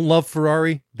that don't love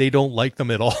Ferrari, they don't like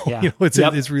them at all. Yeah.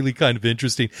 It's really kind of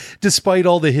interesting. Despite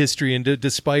all the history and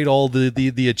despite all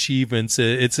the achievements,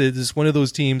 it's one of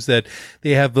those teams that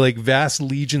they have like vast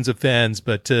legions of fans,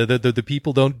 but the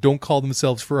people don't call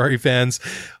themselves Ferrari fans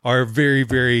are very,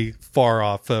 very far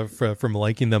off from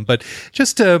liking them. But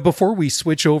just before we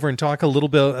switch over and talk a little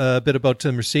bit about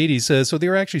Mercedes, so they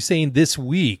were actually saying this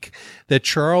week that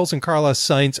Charles and Carlos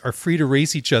Sainz are free to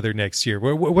race each other next year.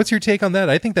 What's your take on that?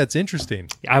 I think that's interesting.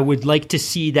 I would like to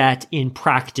see that in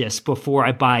practice before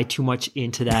I buy too much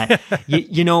into that.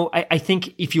 I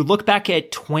think if you look back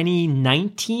at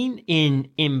 2019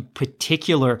 in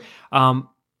particular,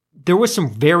 there was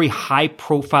some very high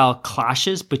profile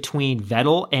clashes between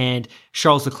Vettel and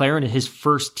Charles Leclerc in his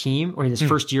first team or in his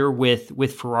first year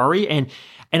with Ferrari. And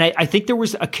I think there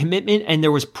was a commitment and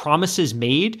there was promises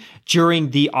made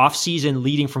during the offseason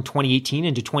leading from 2018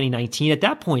 into 2019 at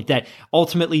that point that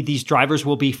ultimately these drivers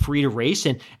will be free to race.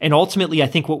 And ultimately, I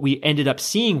think what we ended up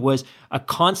seeing was a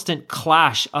constant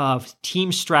clash of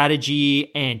team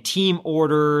strategy and team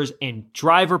orders and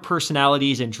driver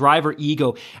personalities and driver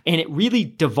ego. And it really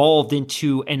devolved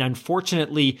into an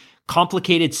unfortunately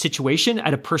complicated situation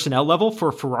at a personnel level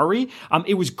for Ferrari.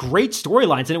 It was great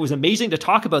storylines and it was amazing to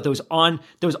talk about those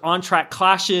on-track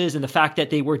clashes and the fact that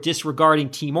they were disregarding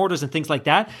team orders and things like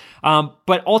that.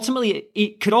 But ultimately,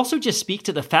 it could also just speak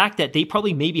to the fact that they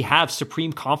probably maybe have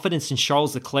supreme confidence in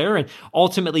Charles Leclerc and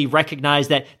ultimately recognize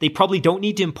that they probably don't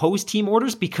need to impose team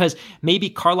orders because maybe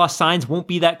Carlos Sainz won't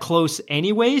be that close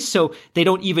anyway. So they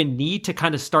don't even need to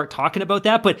kind of start talking about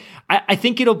that. But I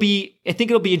think it'll be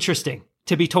interesting,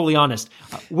 to be totally honest.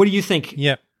 What do you think?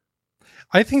 Yeah,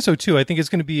 I think so too. I think it's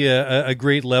going to be a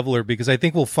great leveler because I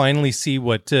think we'll finally see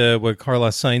what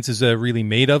Carlos Sainz is really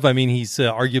made of. I mean, he's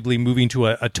arguably moving to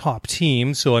a top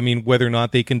team. So, I mean, whether or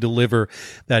not they can deliver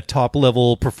that top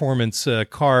level performance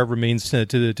car remains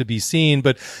to be seen.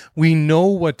 But we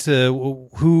know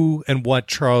who and what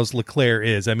Charles Leclerc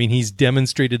is. I mean, he's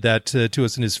demonstrated that to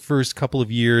us in his first couple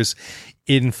of years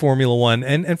in Formula One.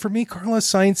 And for me, Carlos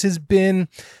Sainz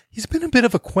he's been a bit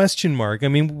of a question mark. I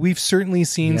mean, we've certainly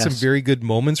seen some very good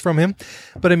moments from him,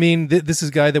 but I mean, this is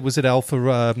a guy that was at Alpha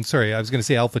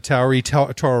Tauri,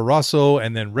 Toro Rosso,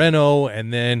 and then Renault,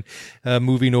 and then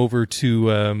moving over to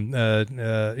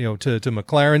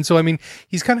McLaren. So I mean,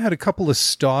 he's kind of had a couple of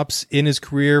stops in his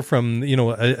career from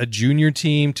a junior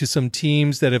team to some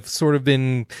teams that have sort of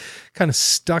been kind of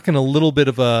stuck in a little bit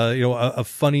of a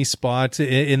funny spot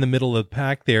in the middle of the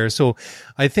pack there. So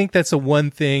I think that's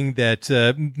one thing that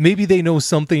maybe they know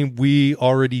something we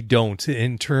already don't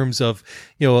in terms of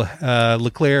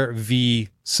Leclerc v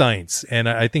Sainz, and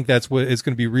I think that's what it's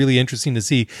going to be really interesting to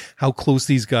see how close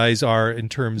these guys are in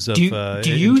terms of of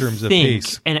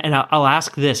pace. And I'll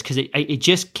ask this because it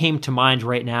just came to mind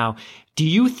right now. Do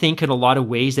you think in a lot of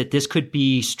ways that this could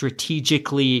be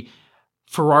strategically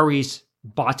Ferrari's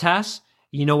Bottas?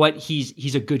 You know what?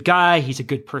 He's a good guy. He's a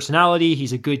good personality.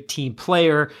 He's a good team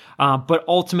player. But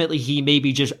ultimately, he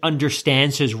maybe just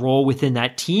understands his role within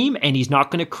that team, and he's not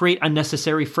going to create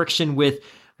unnecessary friction with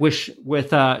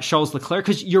Charles Leclerc.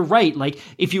 Because you're right. Like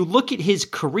if you look at his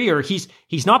career, he's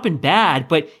not been bad,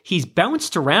 but he's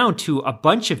bounced around to a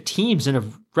bunch of teams in a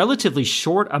relatively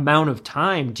short amount of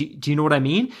time. Do you know what I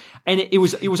mean? And it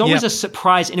was always a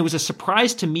surprise, and it was a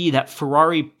surprise to me that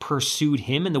Ferrari pursued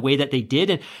him in the way that they did.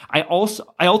 And I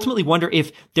ultimately wonder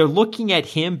if they're looking at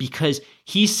him because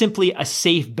he's simply a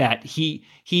safe bet.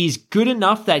 He's good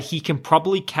enough that he can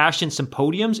probably cash in some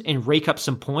podiums and rake up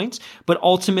some points, but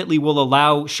ultimately will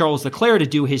allow Charles Leclerc to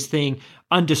do his thing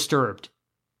undisturbed.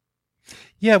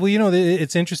 Yeah, well,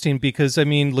 it's interesting because, I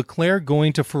mean, Leclerc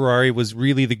going to Ferrari was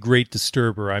really the great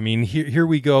disturber. I mean, here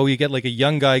we go. You get like a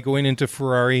young guy going into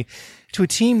Ferrari to a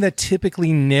team that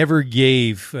typically never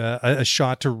gave a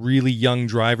shot to really young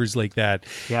drivers like that.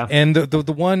 Yeah. And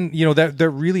the one,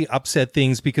 that really upset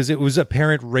things because it was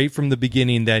apparent right from the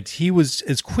beginning that he was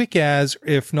as quick as,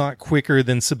 if not quicker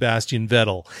than Sebastian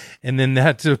Vettel. And then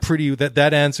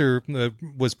that answer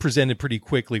was presented pretty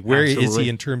quickly. Where is he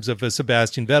in terms of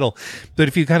Sebastian Vettel? But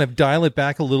if you kind of dial it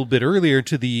back a little bit earlier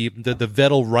to the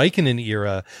Vettel Raikkonen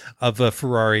era of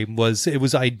Ferrari, it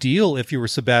was ideal if you were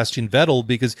Sebastian Vettel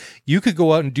because you could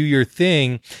go out and do your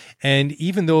thing, and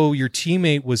even though your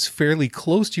teammate was fairly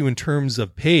close to you in terms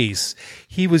of pace,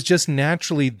 he was just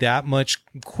naturally that much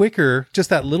quicker, just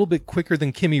that little bit quicker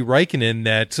than Kimi Räikkönen,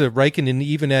 that Räikkönen,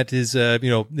 even at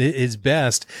his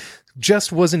best,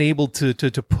 just wasn't able to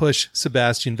push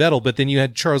Sebastian Vettel. But then you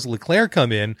had Charles Leclerc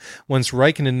come in once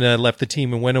Raikkonen left the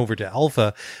team and went over to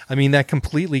Alpha. I mean, that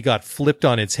completely got flipped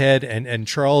on its head, and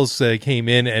Charles came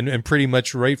in and pretty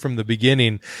much right from the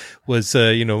beginning was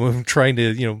trying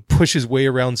to push his way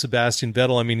around Sebastian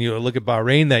Vettel. I mean, look at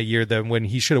Bahrain that year, that when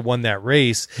he should have won that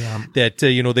race, that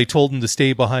they told him to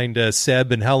stay behind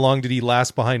Seb, and how long did he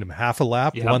last behind him? Half a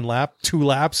lap, 1 lap, 2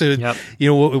 laps. It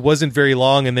wasn't very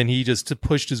long, and then he just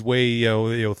pushed his way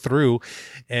way through.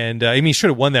 And he should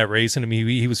have won that race. And I mean,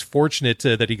 he was fortunate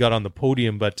that he got on the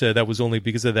podium, but that was only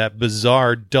because of that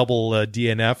bizarre double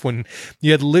DNF when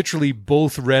you had literally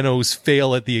both Renaults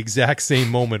fail at the exact same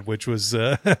moment, which was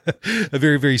a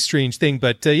very, very strange thing.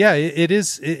 But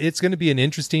it's going to be an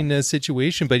interesting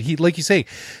situation. But like you say,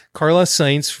 Carlos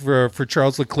Sainz for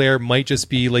Charles Leclerc might just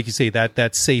be, like you say,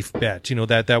 that safe bet,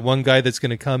 that one guy that's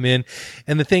going to come in.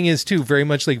 And the thing is too, very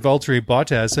much like Valtteri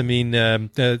Bottas, I mean,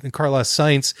 Carlos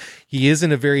Sainz, he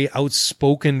isn't a very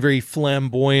outspoken, very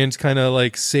flamboyant kind of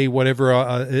like say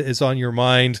whatever is on your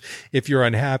mind. If you're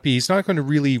unhappy, he's not going to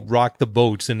really rock the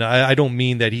boat. And I don't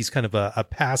mean that he's kind of a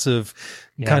passive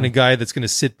kind of guy that's going to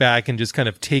sit back and just kind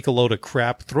of take a load of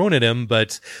crap thrown at him.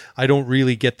 But I don't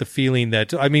really get the feeling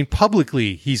that, I mean,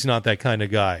 publicly, he's not that kind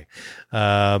of guy.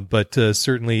 But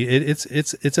certainly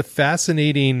it's a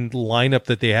fascinating lineup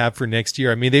that they have for next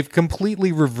year. I mean, they've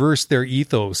completely reversed their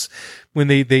ethos when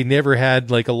they never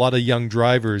had like a lot of young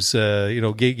drivers,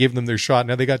 gave them their shot.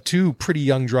 Now they got two pretty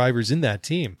young drivers in that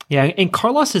team. Yeah. And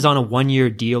Carlos is on a 1-year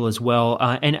deal as well.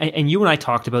 And you and I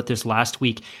talked about this last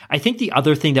week. I think the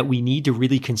other thing that we need to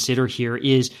really consider here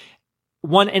is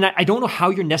one, and I don't know how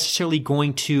you're necessarily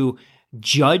going to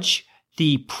judge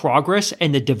the progress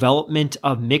and the development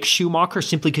of Mick Schumacher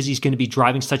simply because he's going to be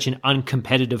driving such an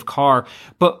uncompetitive car.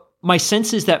 But my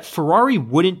sense is that Ferrari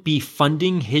wouldn't be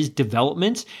funding his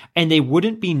development and they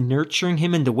wouldn't be nurturing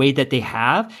him in the way that they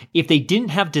have if they didn't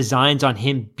have designs on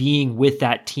him being with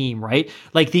that team, right?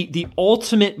 Like the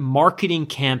ultimate marketing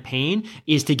campaign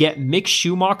is to get Mick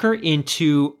Schumacher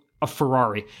into a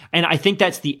Ferrari. And I think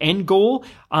that's the end goal.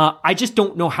 I just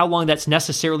don't know how long that's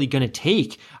necessarily going to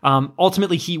take.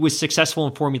 Ultimately, he was successful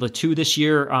in Formula 2 this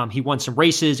year. He won some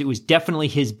races. It was definitely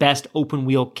his best open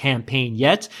wheel campaign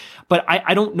yet. But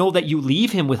I don't know that you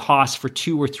leave him with Haas for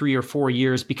 2 or 3 or 4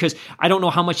 years because I don't know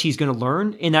how much he's going to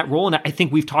learn in that role. And I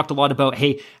think we've talked a lot about,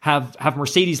 hey, have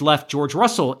Mercedes left George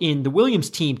Russell in the Williams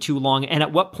team too long? And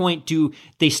at what point do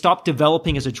they stop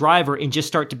developing as a driver and just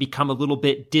start to become a little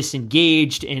bit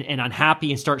disengaged and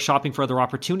unhappy and start shopping for other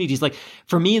opportunities? Like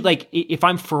for me, like if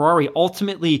I'm Ferrari,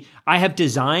 ultimately I have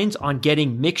designs on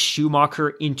getting Mick Schumacher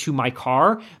into my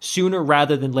car sooner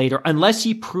rather than later, unless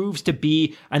he proves to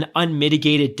be an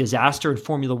unmitigated disaster in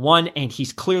Formula One and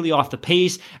he's clearly off the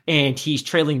pace and he's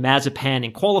trailing Mazepin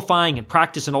in qualifying and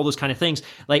practice and all those kind of things.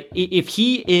 Like if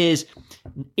he is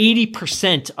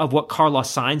 80% of what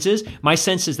Carlos Sainz is, my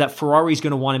sense is that Ferrari is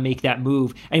going to want to make that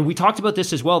move. And we talked about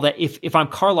this as well, that if I'm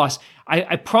Carlos,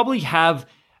 I probably have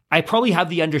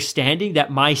the understanding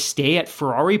that my stay at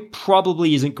Ferrari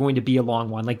probably isn't going to be a long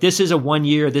one. Like this is a 1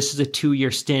 year, this is a 2-year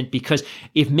stint, because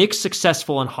if Mick's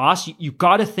successful in Haas, you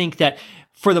got to think that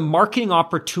for the marketing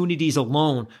opportunities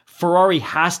alone, Ferrari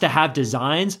has to have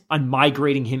designs on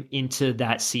migrating him into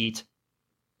that seat.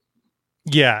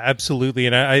 Yeah, absolutely.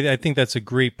 And I think that's a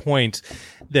great point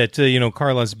that,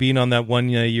 Carlos being on that 1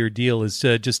 year deal is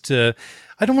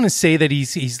I don't want to say that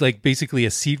he's like basically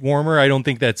a seat warmer. I don't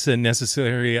think that's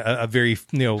necessarily a very,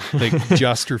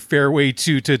 just or fair way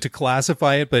to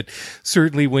classify it. But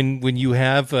certainly when you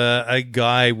have a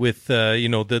guy with,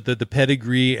 the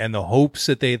pedigree and the hopes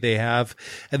that they have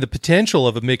and the potential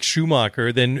of a Mick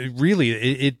Schumacher, then really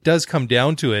it does come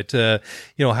down to it.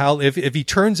 How, if he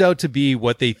turns out to be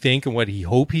what they think and what he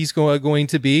hope he's going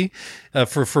to be,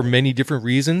 for many different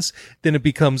reasons, then it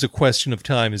becomes a question of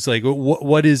time. It's like,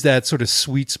 what is that sort of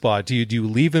sweet spot? Do you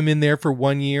leave him in there for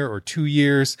 1 year or 2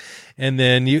 years? And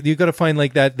then you got to find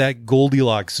like that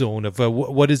Goldilocks zone of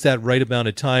what is that right amount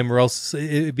of time, or else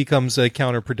it becomes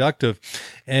counterproductive.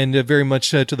 And very much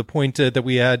to the point that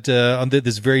we had on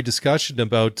this very discussion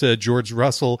about George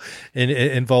Russell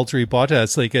and Valtteri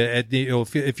Bottas. Like,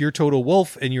 if you're Toto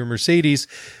Wolff and you're Mercedes,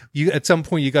 at some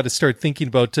point you got to start thinking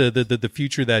about the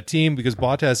future of that team, because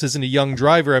Bottas isn't a young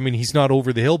driver. I mean, he's not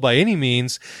over the hill by any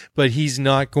means, but he's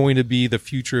not going to be the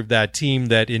future of that team.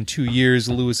 That in 2 years,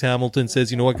 Lewis Hamilton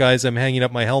says, you know what, guys, I'm hanging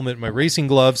up my helmet and my racing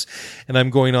gloves, and I'm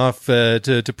going off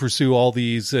to pursue all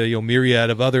these myriad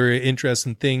of other interests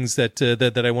and things that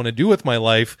I want to do with my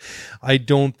life. I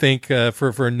don't think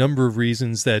for a number of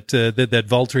reasons that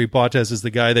Valtteri Bottas is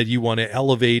the guy that you want to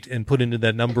elevate and put into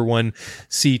that number one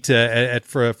seat at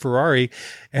Ferrari.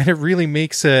 And it really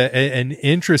makes an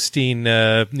interesting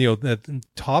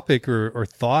topic or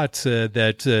thought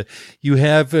that you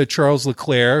have Charles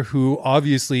Leclerc, who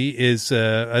obviously is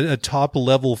a top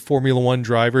level Formula One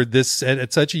driver, this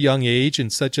at such a young age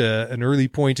and such an early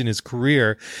point in his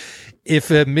career. if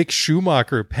Mick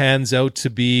Schumacher pans out to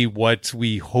be what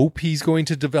we hope he's going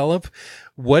to develop,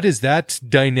 what is that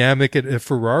dynamic at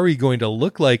Ferrari going to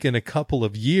look like in a couple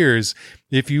of years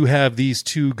if you have these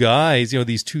two guys,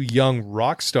 these two young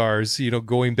rock stars,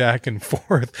 going back and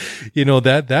forth?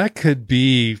 That could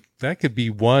be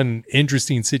one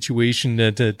interesting situation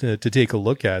to take a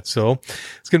look at. So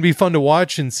it's going to be fun to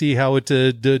watch and see how it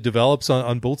develops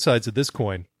on both sides of this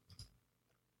coin.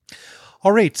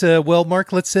 All right. Well,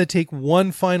 Mark, let's take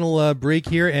one final break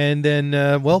here. And then,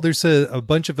 there's a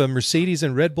bunch of Mercedes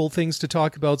and Red Bull things to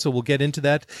talk about. So we'll get into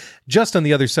that just on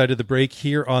the other side of the break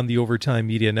here on the Overtime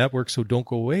Media Network. So don't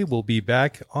go away. We'll be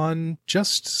back on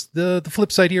just the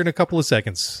flip side here in a couple of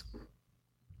seconds.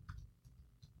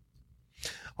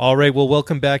 All right, well,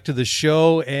 welcome back to the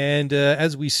show. And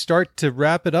as we start to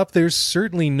wrap it up, there's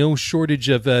certainly no shortage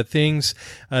of things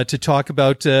to talk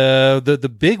about.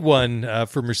 The big one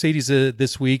for Mercedes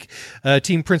this week,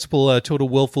 team principal Toto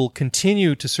Wolff will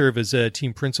continue to serve as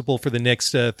team principal for the next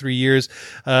 3 years.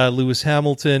 Lewis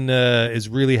Hamilton is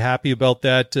really happy about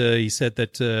that. He said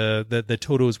that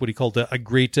Toto is what he called a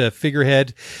great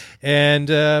figurehead.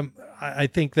 And I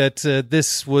think that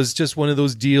this was just one of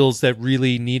those deals that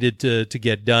really needed to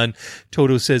get done.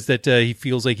 Toto says that he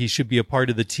feels like he should be a part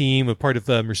of the team, a part of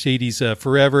Mercedes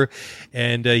forever,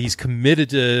 and he's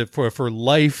committed for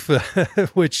life,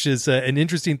 which is an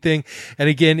interesting thing. And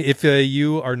again, if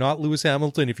you are not Lewis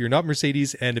Hamilton, if you're not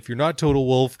Mercedes, and if you're not Toto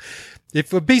Wolff,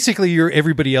 if basically you're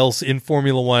everybody else in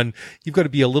Formula One, you've got to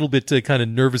be a little bit kind of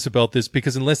nervous about this,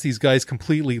 because unless these guys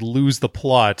completely lose the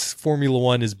plot, Formula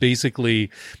One is basically,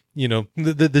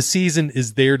 the season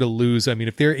is there to lose. I mean,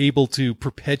 if they're able to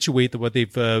perpetuate what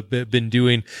they've been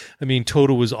doing, I mean,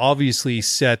 Toto was obviously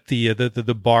set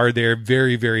the bar there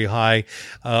very, very high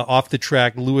off the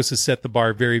track. Lewis has set the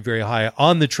bar very, very high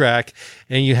on the track,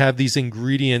 and you have these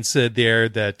ingredients there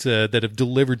that have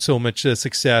delivered so much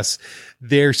success.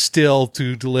 They're still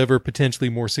to deliver potentially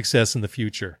more success in the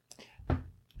future.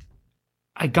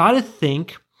 I gotta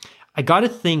think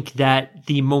that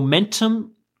the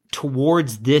momentum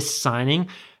towards this signing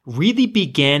really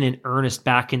began in earnest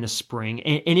back in the spring.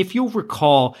 And if you'll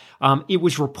recall, it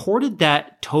was reported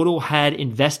that Toto had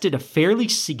invested a fairly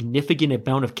significant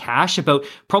amount of cash,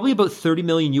 probably about $30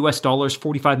 million US,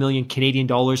 45 million Canadian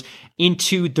dollars,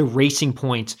 into the Racing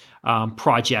Point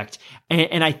project.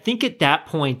 And I think at that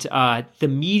point, the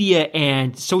media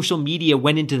and social media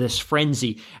went into this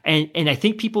frenzy. And I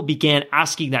think people began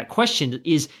asking that question,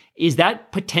 is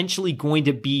that potentially going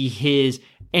to be his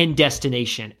end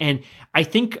destination? And I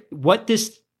think what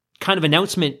this kind of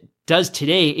announcement does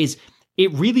today is it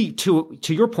really, to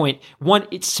your point, one,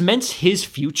 it cements his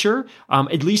future,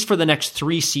 at least for the next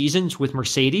 3 seasons with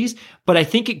Mercedes. But I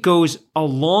think it goes a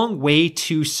long way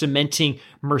to cementing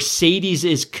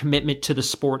Mercedes' commitment to the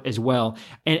sport as well.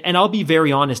 And I'll be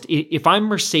very honest, if I'm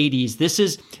Mercedes, this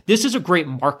is a great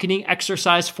marketing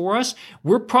exercise for us.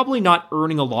 We're probably not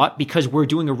earning a lot because we're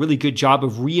doing a really good job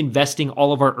of reinvesting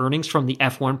all of our earnings from the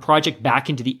F1 project back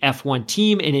into the F1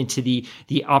 team and into the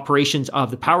operations of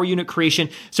the power unit creation.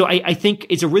 So I think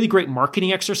it's a really great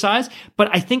marketing exercise, but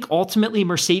I think ultimately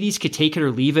Mercedes could take it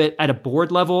or leave it at a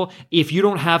board level. If you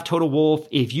don't have Toto Wolff,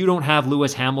 if you don't have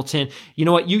Lewis Hamilton, you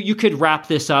know what, you could wrap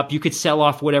this up. You could sell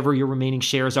off whatever your remaining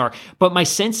shares are. But my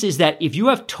sense is that if you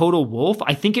have Toto Wolff,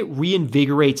 I think it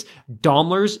reinvigorates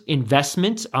Daimler's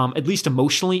investment, at least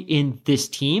emotionally, in this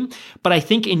team. But I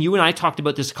think, and you and I talked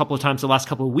about this a couple of times the last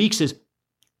couple of weeks, is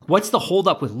what's the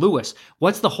holdup with Lewis?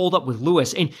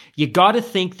 And you got to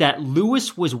think that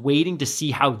Lewis was waiting to see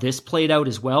how this played out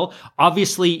as well.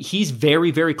 Obviously, he's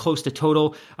very, very close to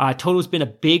Toto. Toto's been a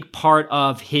big part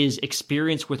of his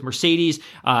experience with Mercedes.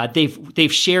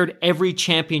 They've shared every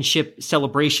championship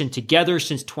celebration together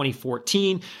since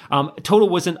 2014. Toto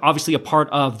wasn't obviously a part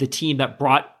of the team that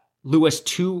brought Lewis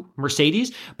to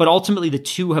Mercedes, but ultimately the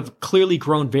two have clearly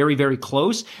grown very, very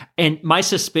close. And my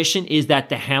suspicion is that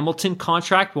the Hamilton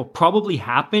contract will probably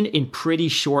happen in pretty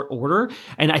short order.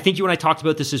 And I think you and I talked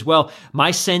about this as well. My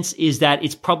sense is that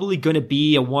it's probably going to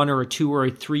be a 1 or a 2 or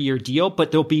a 3 year deal, but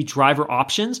there'll be driver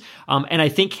options. And I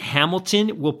think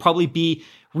Hamilton will probably be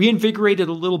reinvigorated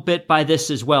a little bit by this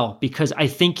as well, because I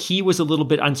think he was a little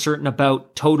bit uncertain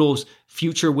about Toto's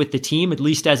future with the team, at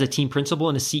least as a team principal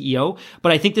and a CEO.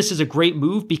 But I think this is a great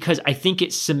move because I think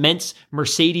it cements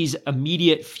Mercedes'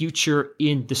 immediate future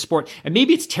in the sport. And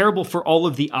maybe it's terrible for all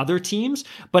of the other teams,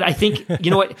 but I think, you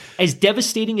know what, as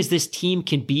devastating as this team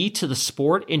can be to the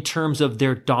sport in terms of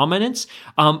their dominance,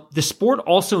 the sport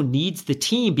also needs the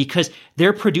team because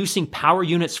they're producing power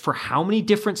units for how many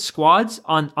different squads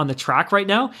on the track right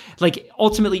now? Like,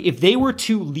 ultimately, if they were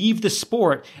to leave the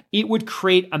sport, it would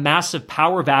create a massive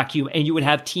power vacuum, and you would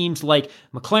have teams like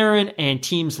McLaren and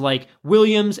teams like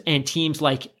Williams and teams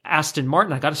like Aston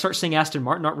Martin. I got to start saying Aston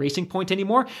Martin, not Racing Point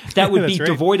anymore. That would be right.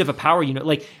 Devoid of a power unit.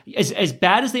 Like, as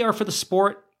bad as they are for the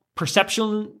sport,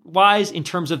 perception-wise, in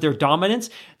terms of their dominance,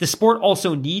 the sport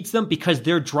also needs them because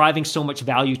they're driving so much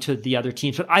value to the other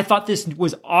teams. But I thought this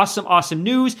was awesome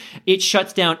news. It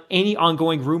shuts down any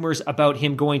ongoing rumors about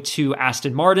him going to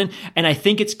Aston Martin, and I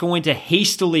think it's going to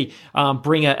hastily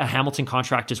bring a Hamilton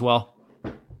contract as well.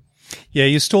 Yeah,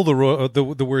 you stole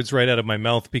the words right out of my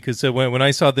mouth because when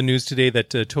I saw the news today that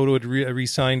Toto had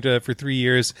re-signed for 3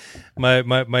 years,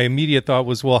 my immediate thought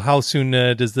was, well, how soon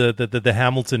does the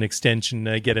Hamilton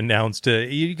extension get announced?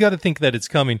 You got to think that it's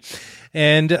coming.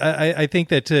 And I think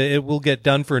that it will get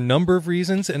done for a number of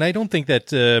reasons. And I don't think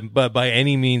that by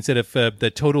any means that if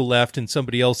that Toto left and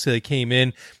somebody else came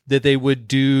in, that they would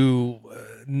do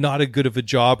not a good of a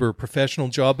job or a professional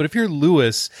job. But if you're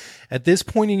Lewis at this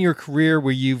point in your career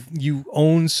where you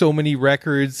own so many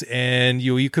records and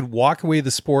you could walk away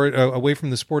away from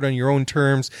the sport on your own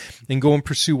terms and go and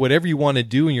pursue whatever you want to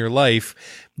do in your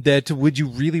life, that would you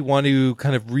really want to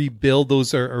kind of rebuild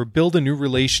those or build a new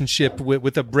relationship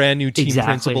with a brand new team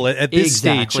principal at this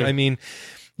stage? I mean,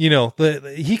 you know,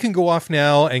 he can go off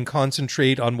now and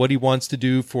concentrate on what he wants to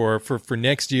do for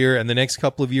next year and the next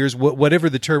couple of years,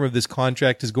 whatever the term of this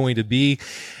contract is going to be.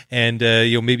 And,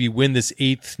 maybe win this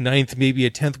 8th, 9th, maybe a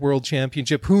 10th world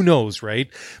championship. Who knows, right?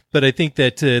 But I think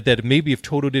that maybe if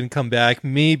Toto didn't come back,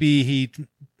 maybe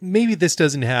this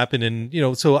doesn't happen.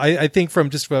 And, so I think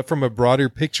from a broader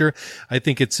picture, I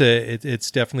think it's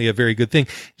definitely a very good thing.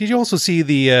 Did you also see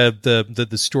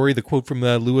the story, the quote from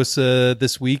Lewis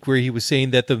this week, where he was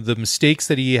saying that the mistakes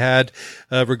that he had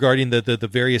regarding the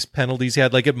various penalties he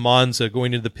had, like at Monza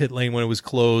going into the pit lane when it was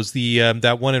closed,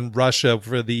 that one in Russia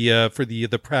for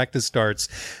the practice starts,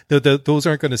 those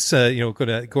aren't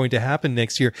going to happen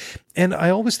next year. And I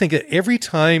always think that every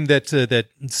time that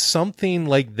something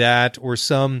like that or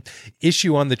some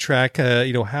issue on the track,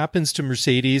 happens to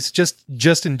Mercedes,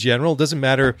 just in general, it doesn't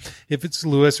matter if it's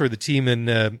Lewis or the team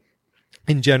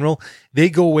in general, they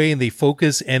go away and they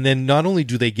focus. And then not only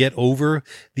do they get over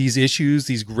these issues,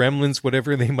 these gremlins,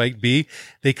 whatever they might be,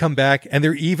 they come back and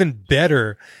they're even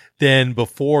better than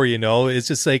before. It's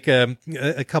just like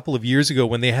a couple of years ago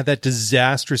when they had that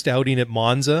disastrous outing at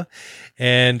Monza.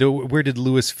 And where did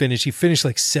Lewis finish? He finished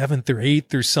like 7th or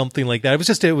 8th or something like that.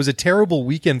 It was a terrible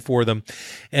weekend for them.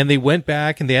 And they went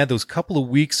back and they had those couple of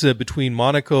weeks between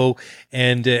Monaco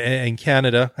and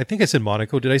Canada. I think I said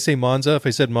Monaco. Did I say Monza? If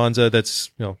I said Monza, that's,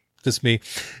 just me.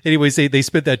 Anyways, they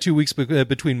spent that 2 weeks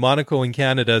between Monaco and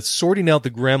Canada sorting out the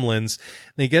gremlins.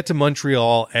 They get to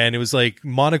Montreal and it was like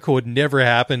Monaco had never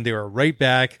happened. They were right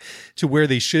back to where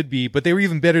they should be, but they were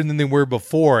even better than they were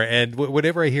before. And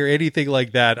whenever I hear anything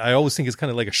like that, I always think it's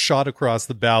kind of like a shot across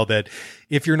the bow that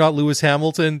if you're not Lewis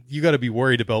Hamilton, you got to be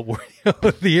worried about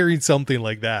hearing something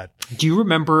like that. Do you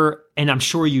remember, and I'm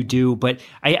sure you do, but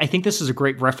I think this is a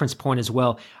great reference point as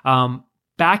well.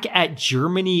 Back at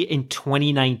Germany in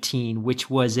 2019, which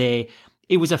was it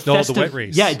was a festive, the wet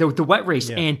race. Yeah, the wet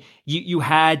race. Yeah. And you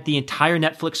had the entire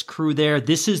Netflix crew there.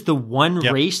 This is the one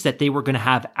race that they were going to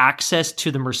have access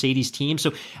to the Mercedes team.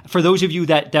 So for those of you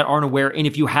that aren't aware, and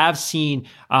if you have seen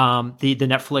the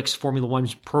Netflix Formula One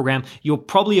program, you'll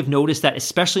probably have noticed that,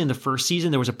 especially in the first season,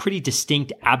 there was a pretty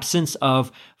distinct absence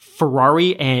of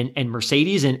Ferrari and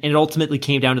Mercedes. And it ultimately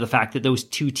came down to the fact that those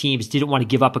two teams didn't want to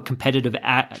give up a competitive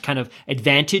kind of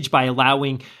advantage by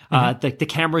allowing the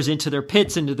cameras into their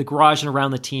pits, into the garage and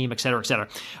around the team, et cetera, et cetera.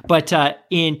 But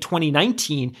in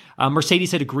 2019,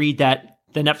 Mercedes had agreed that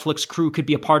the Netflix crew could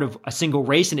be a part of a single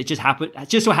race, and it just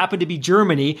so happened to be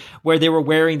Germany, where they were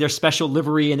wearing their special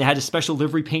livery and they had a special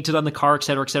livery painted on the car, et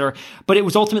cetera, et cetera. But it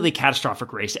was ultimately a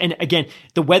catastrophic race. And again,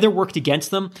 the weather worked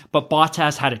against them, but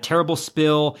Bottas had a terrible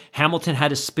spill. Hamilton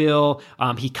had a spill.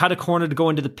 He cut a corner to go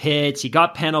into the pits. He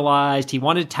got penalized. He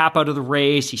wanted to tap out of the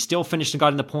race. He still finished and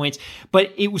got in the points.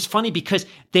 But it was funny because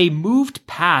they moved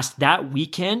past that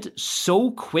weekend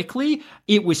so quickly.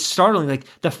 It was startling. Like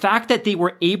the fact that they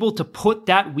were able to put put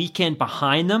that weekend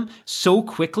behind them so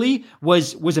quickly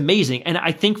was amazing. And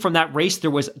I think from that race,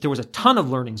 there was a ton of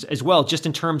learnings as well, just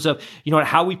in terms of,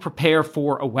 how we prepare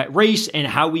for a wet race and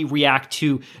how we react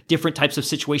to different types of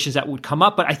situations that would come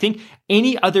up. But I think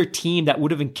any other team that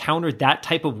would have encountered that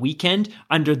type of weekend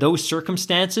under those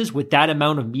circumstances with that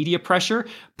amount of media pressure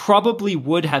probably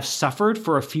would have suffered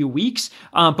for a few weeks.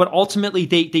 But ultimately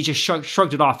they just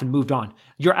shrugged it off and moved on.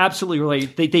 You're absolutely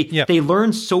right. They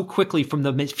learn so quickly from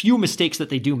the few mistakes that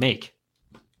they do make.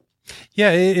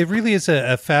 Yeah, it really is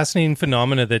a fascinating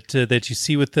phenomena that you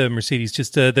see with the Mercedes,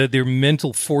 just their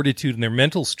mental fortitude and their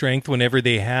mental strength whenever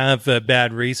they have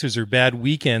bad races or bad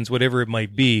weekends, whatever it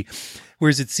might be.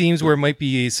 Whereas it seems where it might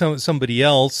be somebody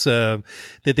else that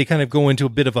they kind of go into a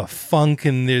bit of a funk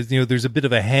and there's a bit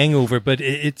of a hangover. But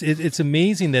it's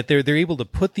amazing that they're able to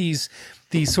put these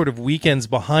sort of weekends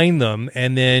behind them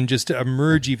and then just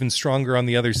emerge even stronger on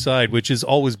the other side, which is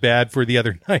always bad for the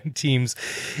other 9 teams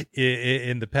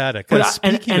in the paddock.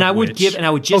 I would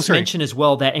just mention as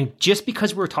well that, and just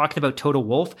because we're talking about Toto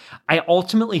Wolff, I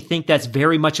ultimately think that's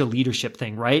very much a leadership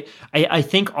thing, right? I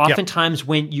think oftentimes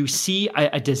when you see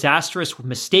a disastrous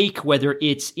mistake, whether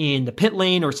it's in the pit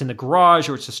lane or it's in the garage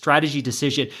or it's a strategy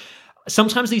decision,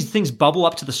 sometimes these things bubble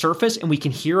up to the surface and we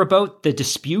can hear about the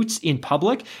disputes in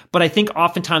public, but I think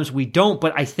oftentimes we don't.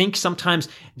 But I think sometimes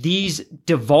these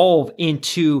devolve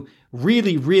into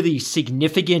really, really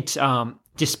significant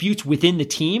disputes within the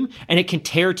team, and it can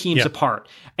tear teams apart.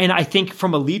 And I think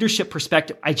from a leadership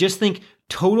perspective, I just think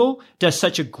Toto does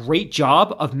such a great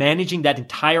job of managing that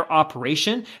entire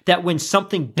operation that when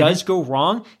something does go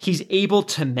wrong, he's able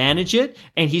to manage it,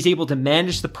 and he's able to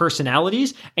manage the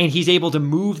personalities, and he's able to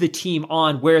move the team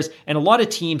on. Whereas in a lot of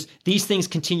teams, these things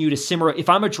continue to simmer. If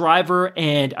I'm a driver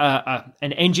and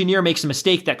an engineer makes a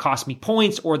mistake that costs me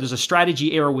points, or there's a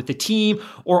strategy error with the team,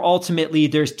 or ultimately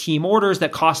there's team orders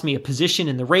that cost me a position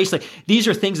in the race, like these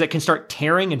are things that can start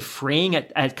tearing and fraying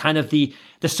at kind of the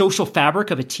social fabric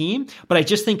of a team. But I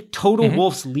just think Toto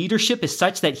Wolff's leadership is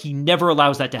such that he never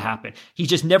allows that to happen. He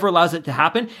just never allows it to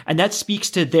happen. And that speaks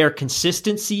to their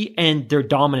consistency and their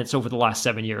dominance over the last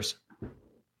 7 years.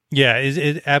 Yeah,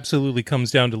 it absolutely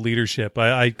comes down to leadership.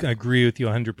 I agree with you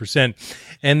 100%.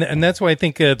 And that's why I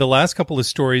think the last couple of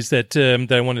stories that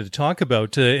I wanted to talk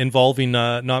about involving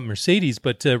not Mercedes,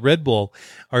 but Red Bull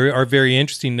are very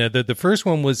interesting. The first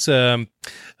one was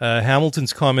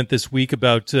Hamilton's comment this week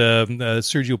about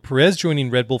Sergio Perez joining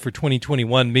Red Bull for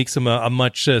 2021 makes them a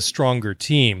much stronger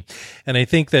team. And I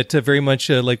think that very much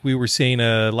like we were saying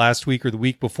last week or the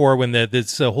week before, when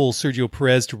this whole Sergio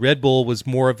Perez to Red Bull was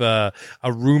more of a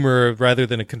rumor rather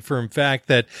than a confirmed fact,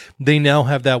 that they now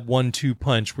have that 1-2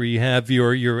 punch where you have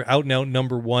your out and out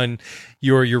number one,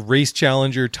 your race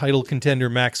challenger, title contender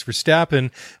Max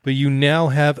Verstappen, but you now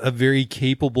have a very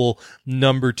capable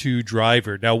number 2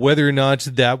 driver. Now, whether or not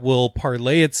that will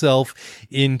parlay itself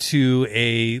into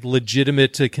a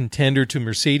legitimate contender to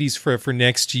Mercedes for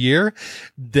next year,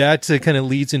 that kind of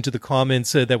leads into the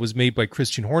comments that was made by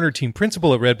Christian Horner, team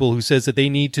principal at Red Bull, who says that they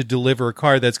need to deliver a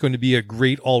car that's going to be a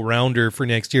great all-rounder for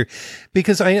next year.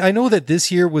 Because I know that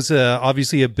this year was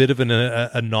obviously a bit of an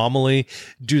anomaly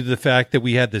due to the fact that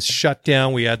we had this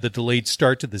shutdown, we had the delayed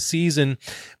start to the season.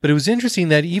 But it was interesting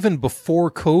that even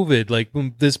before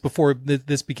COVID, before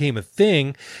this became a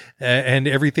thing, and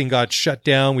everything got shut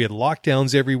down, we had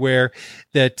lockdowns everywhere,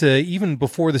 that even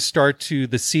before the start to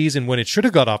the season, when it should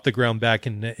have got off the ground back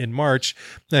in March,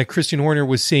 Christian Horner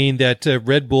was saying that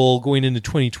Red Bull going into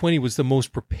 2020 was the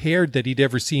most prepared that he'd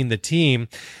ever seen the team.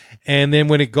 And then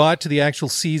when it got to the actual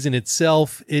season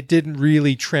itself, it didn't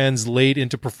really translate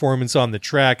into performance on the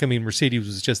track. I mean, Mercedes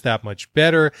was just that much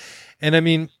better. And I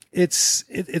mean, it's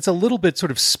a little bit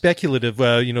sort of speculative,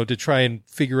 to try and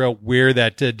figure out where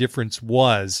that difference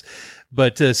was.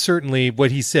 But certainly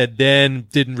what he said then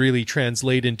didn't really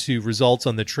translate into results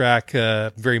on the track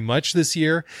very much this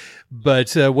year.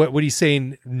 But what he's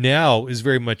saying now is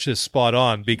very much spot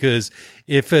on, because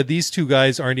if these two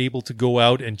guys aren't able to go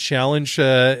out and challenge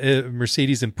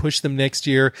Mercedes and push them next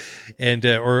year, and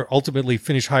or ultimately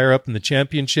finish higher up in the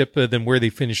championship than where they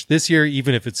finished this year,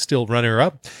 even if it's still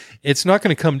runner-up, it's not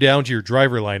going to come down to your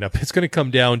driver lineup. It's going to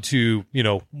come down to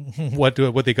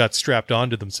what they got strapped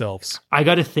onto themselves. I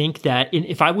got to think that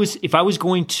if I was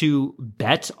going to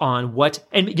bet on what,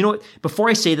 and you know what, before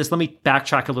I say this, let me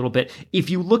backtrack a little bit. If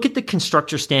you look at the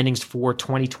constructor standings for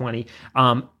 2020,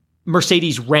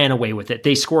 Mercedes ran away with it.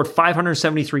 They scored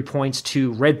 573 points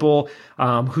to Red Bull,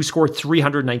 who scored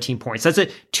 319 points. That's a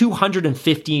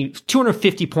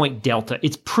 250 point delta.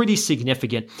 It's pretty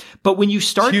significant. But when you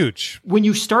start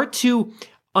to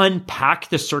unpack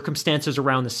the circumstances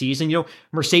around the season. You know,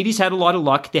 Mercedes had a lot of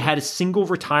luck. They had a single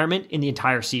retirement in the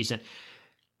entire season.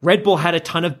 Red Bull had a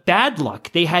ton of bad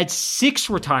luck. They had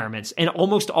 6 retirements, and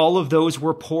almost all of those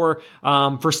were poor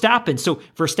Verstappen. So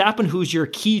Verstappen, who's your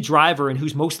key driver and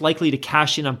who's most likely to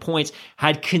cash in on points,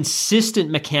 had consistent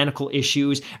mechanical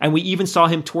issues. And we even saw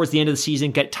him towards the end of the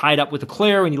season get tied up with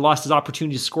Leclerc, and he lost his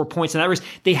opportunity to score points in that race.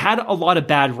 They had a lot of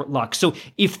bad luck. So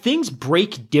if things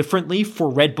break differently for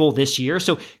Red Bull this year,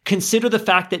 so consider the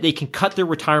fact that they can cut their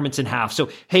retirements in half. So,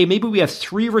 hey, maybe we have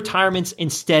 3 retirements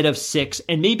instead of 6,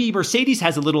 and maybe Mercedes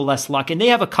has a little less luck and they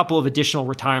have a couple of additional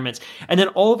retirements. And then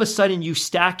all of a sudden you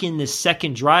stack in this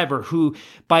second driver who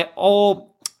by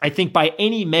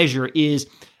any measure is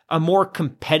a more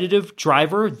competitive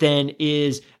driver than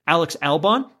is Alex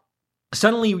Albon.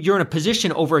 Suddenly you're in a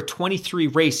position over a 23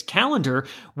 race calendar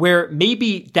where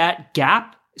maybe that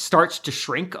gap starts to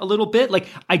shrink a little bit. Like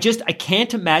I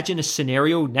can't imagine a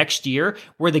scenario next year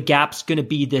where the gap's going to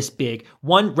be this big.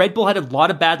 One, Red Bull had a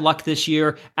lot of bad luck this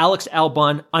year. Alex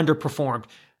Albon underperformed.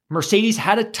 Mercedes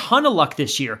had a ton of luck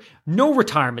this year. No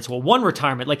retirements. Well, 1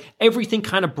 retirement, like everything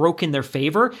kind of broke in their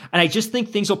favor. And I just think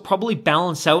things will probably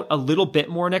balance out a little bit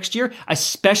more next year,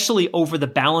 especially over the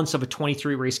balance of a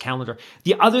 23 race calendar.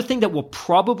 The other thing that we'll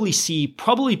probably see,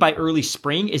 probably by early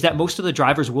spring, is that most of the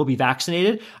drivers will be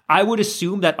vaccinated. I would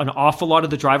assume that an awful lot of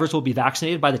the drivers will be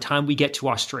vaccinated by the time we get to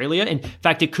Australia. In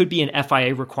fact, it could be an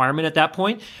FIA requirement at that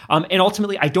point. And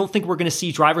ultimately, I don't think we're going to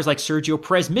see drivers like Sergio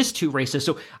Perez miss 2 races.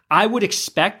 So I would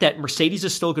expect that Mercedes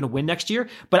is still going to win next year,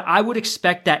 but I would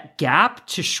expect that gap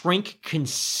to shrink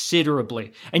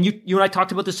considerably. And you and I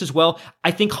talked about this as well. I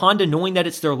think Honda, knowing that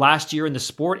it's their last year in the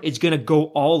sport, is going to go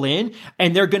all in,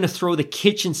 and they're going to throw the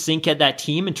kitchen sink at that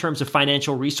team in terms of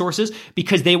financial resources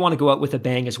because they want to go out with a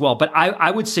bang as well. But I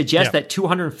would suggest that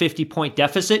 250 point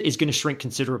deficit is going to shrink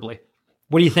considerably.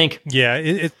 What do you think?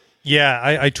 Yeah,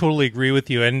 I totally agree with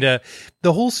you. And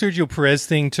the whole Sergio Perez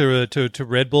thing to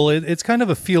Red Bull, it's kind of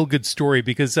a feel-good story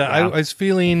because I was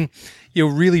feeling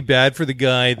really bad for the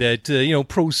guy that,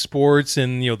 pro sports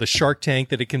and, the Shark Tank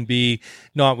that it can be,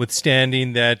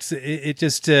 notwithstanding that it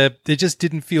just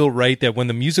didn't feel right that when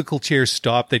the musical chair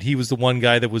stopped, that he was the one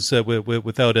guy that was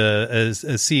without a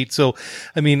seat. So,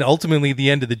 I mean, ultimately, at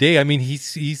the end of the day, I mean,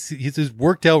 he's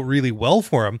worked out really well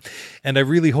for him. And I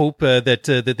really hope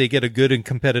that they get a good and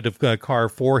competitive car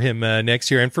for him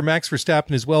next year, and for Max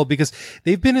Verstappen as well, because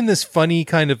they've been in this funny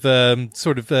kind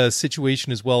of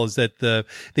situation as well, is that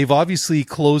they've obviously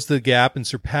closed the gap and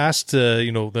surpassed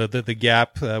the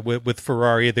gap with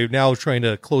Ferrari. They're now trying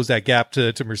to close that gap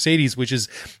to Mercedes, which is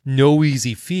no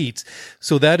easy feat.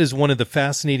 So that is one of the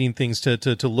fascinating things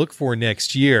to look for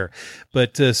next year.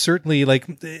 But certainly, like,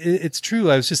 it's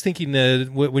true. I was just thinking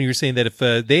when you were saying that if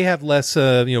they have less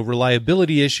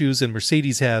reliability issues and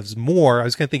Mercedes has more, I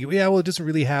was kind of thinking, it doesn't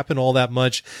really happen all that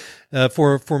much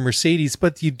for Mercedes,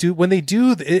 but when they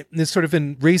do it's sort of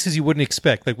in races you wouldn't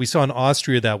expect, like we saw in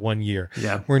Austria that one year.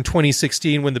 Yeah. Where in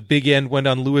 2016, when the big end went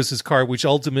on Lewis's car, which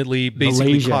ultimately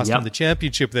basically cost him the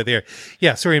championship there.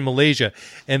 Yeah, sorry, in Malaysia.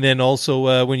 And then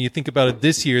also when you think about it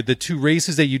this year, the 2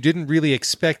 races that you didn't really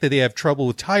expect that they have trouble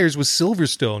with tires was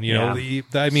Silverstone.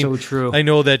 I mean, so true. I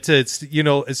know that it's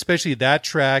especially that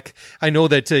track. I know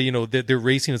that that they're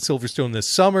racing at Silverstone this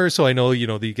summer, so I know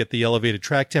you get the elevated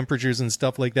track temperatures and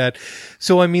stuff like that.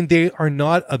 So, I mean, they are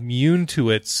not immune to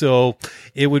it. So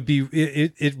it would be,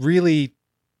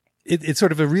 it's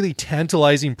sort of a really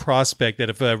tantalizing prospect that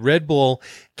if Red Bull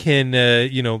can,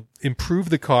 improve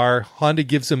the car, Honda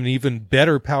gives them an even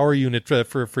better power unit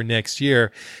for next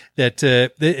year, that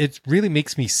it really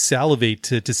makes me salivate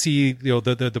to see,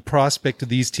 the prospect of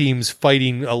these teams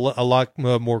fighting a lot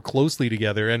more closely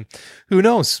together. And who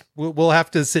knows? We'll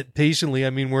have to sit patiently. I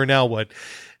mean, we're now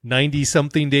 90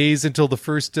 something days until the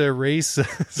first race. So,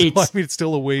 it's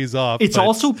still a ways off. It's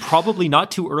also probably not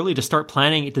too early to start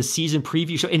planning the season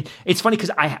preview show. And it's funny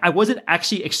because I wasn't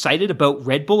actually excited about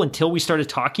Red Bull until we started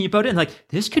talking about it. And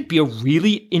this could be a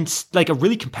really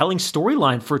compelling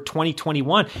storyline for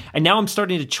 2021. And now I'm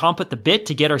starting to chomp at the bit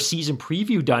to get our season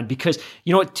preview done because,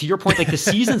 to your point, the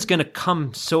season's going to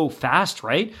come so fast,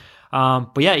 right?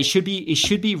 But yeah, it should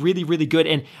be really, really good.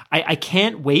 And I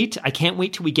can't wait. I can't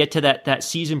wait till we get to that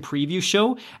season preview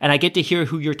show and I get to hear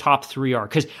who your top 3 are.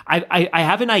 Cause I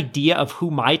have an idea of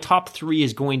who my top 3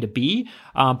 is going to be.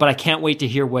 But I can't wait to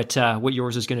hear what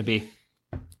yours is going to be.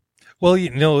 Well,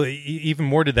 even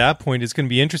more to that point, it's going to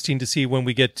be interesting to see when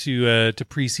we get to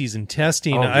preseason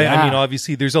testing. Oh, yeah. I mean,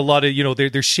 obviously, there's a lot of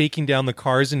they're shaking down the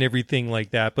cars and everything like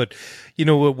that. But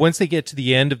once they get to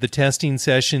the end of the testing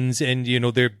sessions, and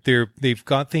they've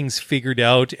got things figured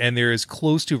out, and they're as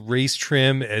close to race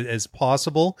trim as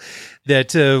possible,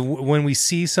 that when we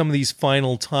see some of these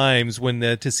final times,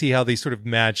 to see how they sort of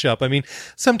match up. I mean,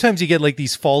 sometimes you get like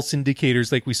these false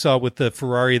indicators, like we saw with the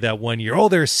Ferrari that one year. Oh,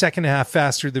 they're a second and a half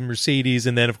faster than Mercedes.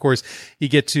 And then, of course, you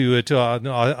get to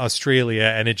Australia,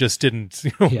 and it just didn't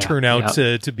turn out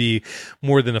to be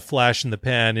more than a flash in the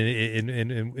pan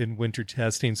in winter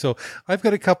testing. So I've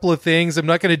got a couple of things. I'm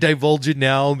not going to divulge it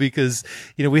now because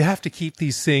we have to keep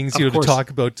these things to talk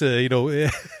about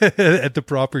at the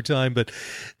proper time. But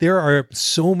there are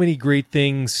so many great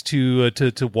things to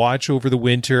watch over the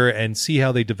winter and see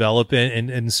how they develop,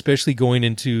 and especially going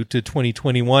into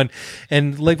 2021.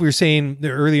 And like we were saying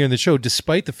earlier in the show,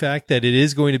 despite the fact that it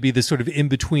is going to be this sort of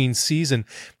in-between season,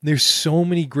 there's so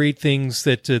many great things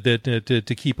that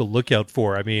to keep a lookout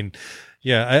for. I mean,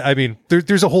 I mean,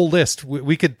 there's a whole list.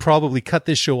 We could probably cut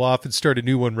this show off and start a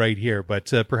new one right here.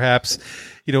 But perhaps,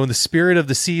 in the spirit of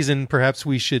the season, perhaps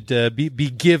we should be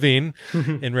giving,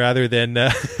 and rather than,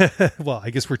 well,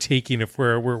 I guess we're taking if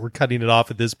we're cutting it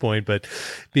off at this point. But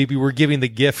maybe we're giving the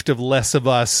gift of less of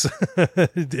us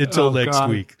until next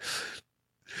week.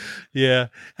 Yeah.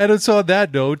 And so on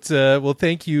that note, well,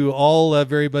 thank you all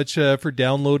very much for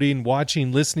downloading,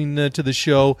 watching, listening to the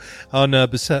show on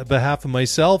behalf of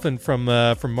myself and from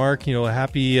Mark.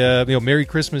 Happy, Merry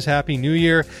Christmas, Happy New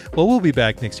Year. Well, we'll be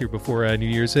back next year before New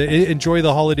Year's. Enjoy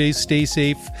the holidays, stay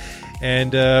safe.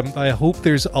 And I hope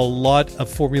there's a lot of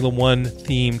Formula One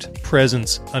themed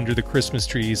presents under the Christmas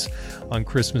trees on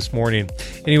Christmas morning.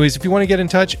 Anyways, if you want to get in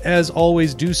touch, as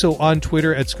always, do so on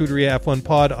Twitter at Scuderia F1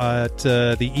 Pod, at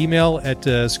the email at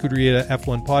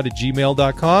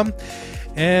scuderiaf1pod@gmail.com.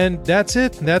 And that's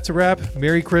it. That's a wrap.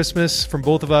 Merry Christmas from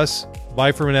both of us.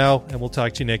 Bye for now, and we'll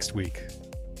talk to you next week.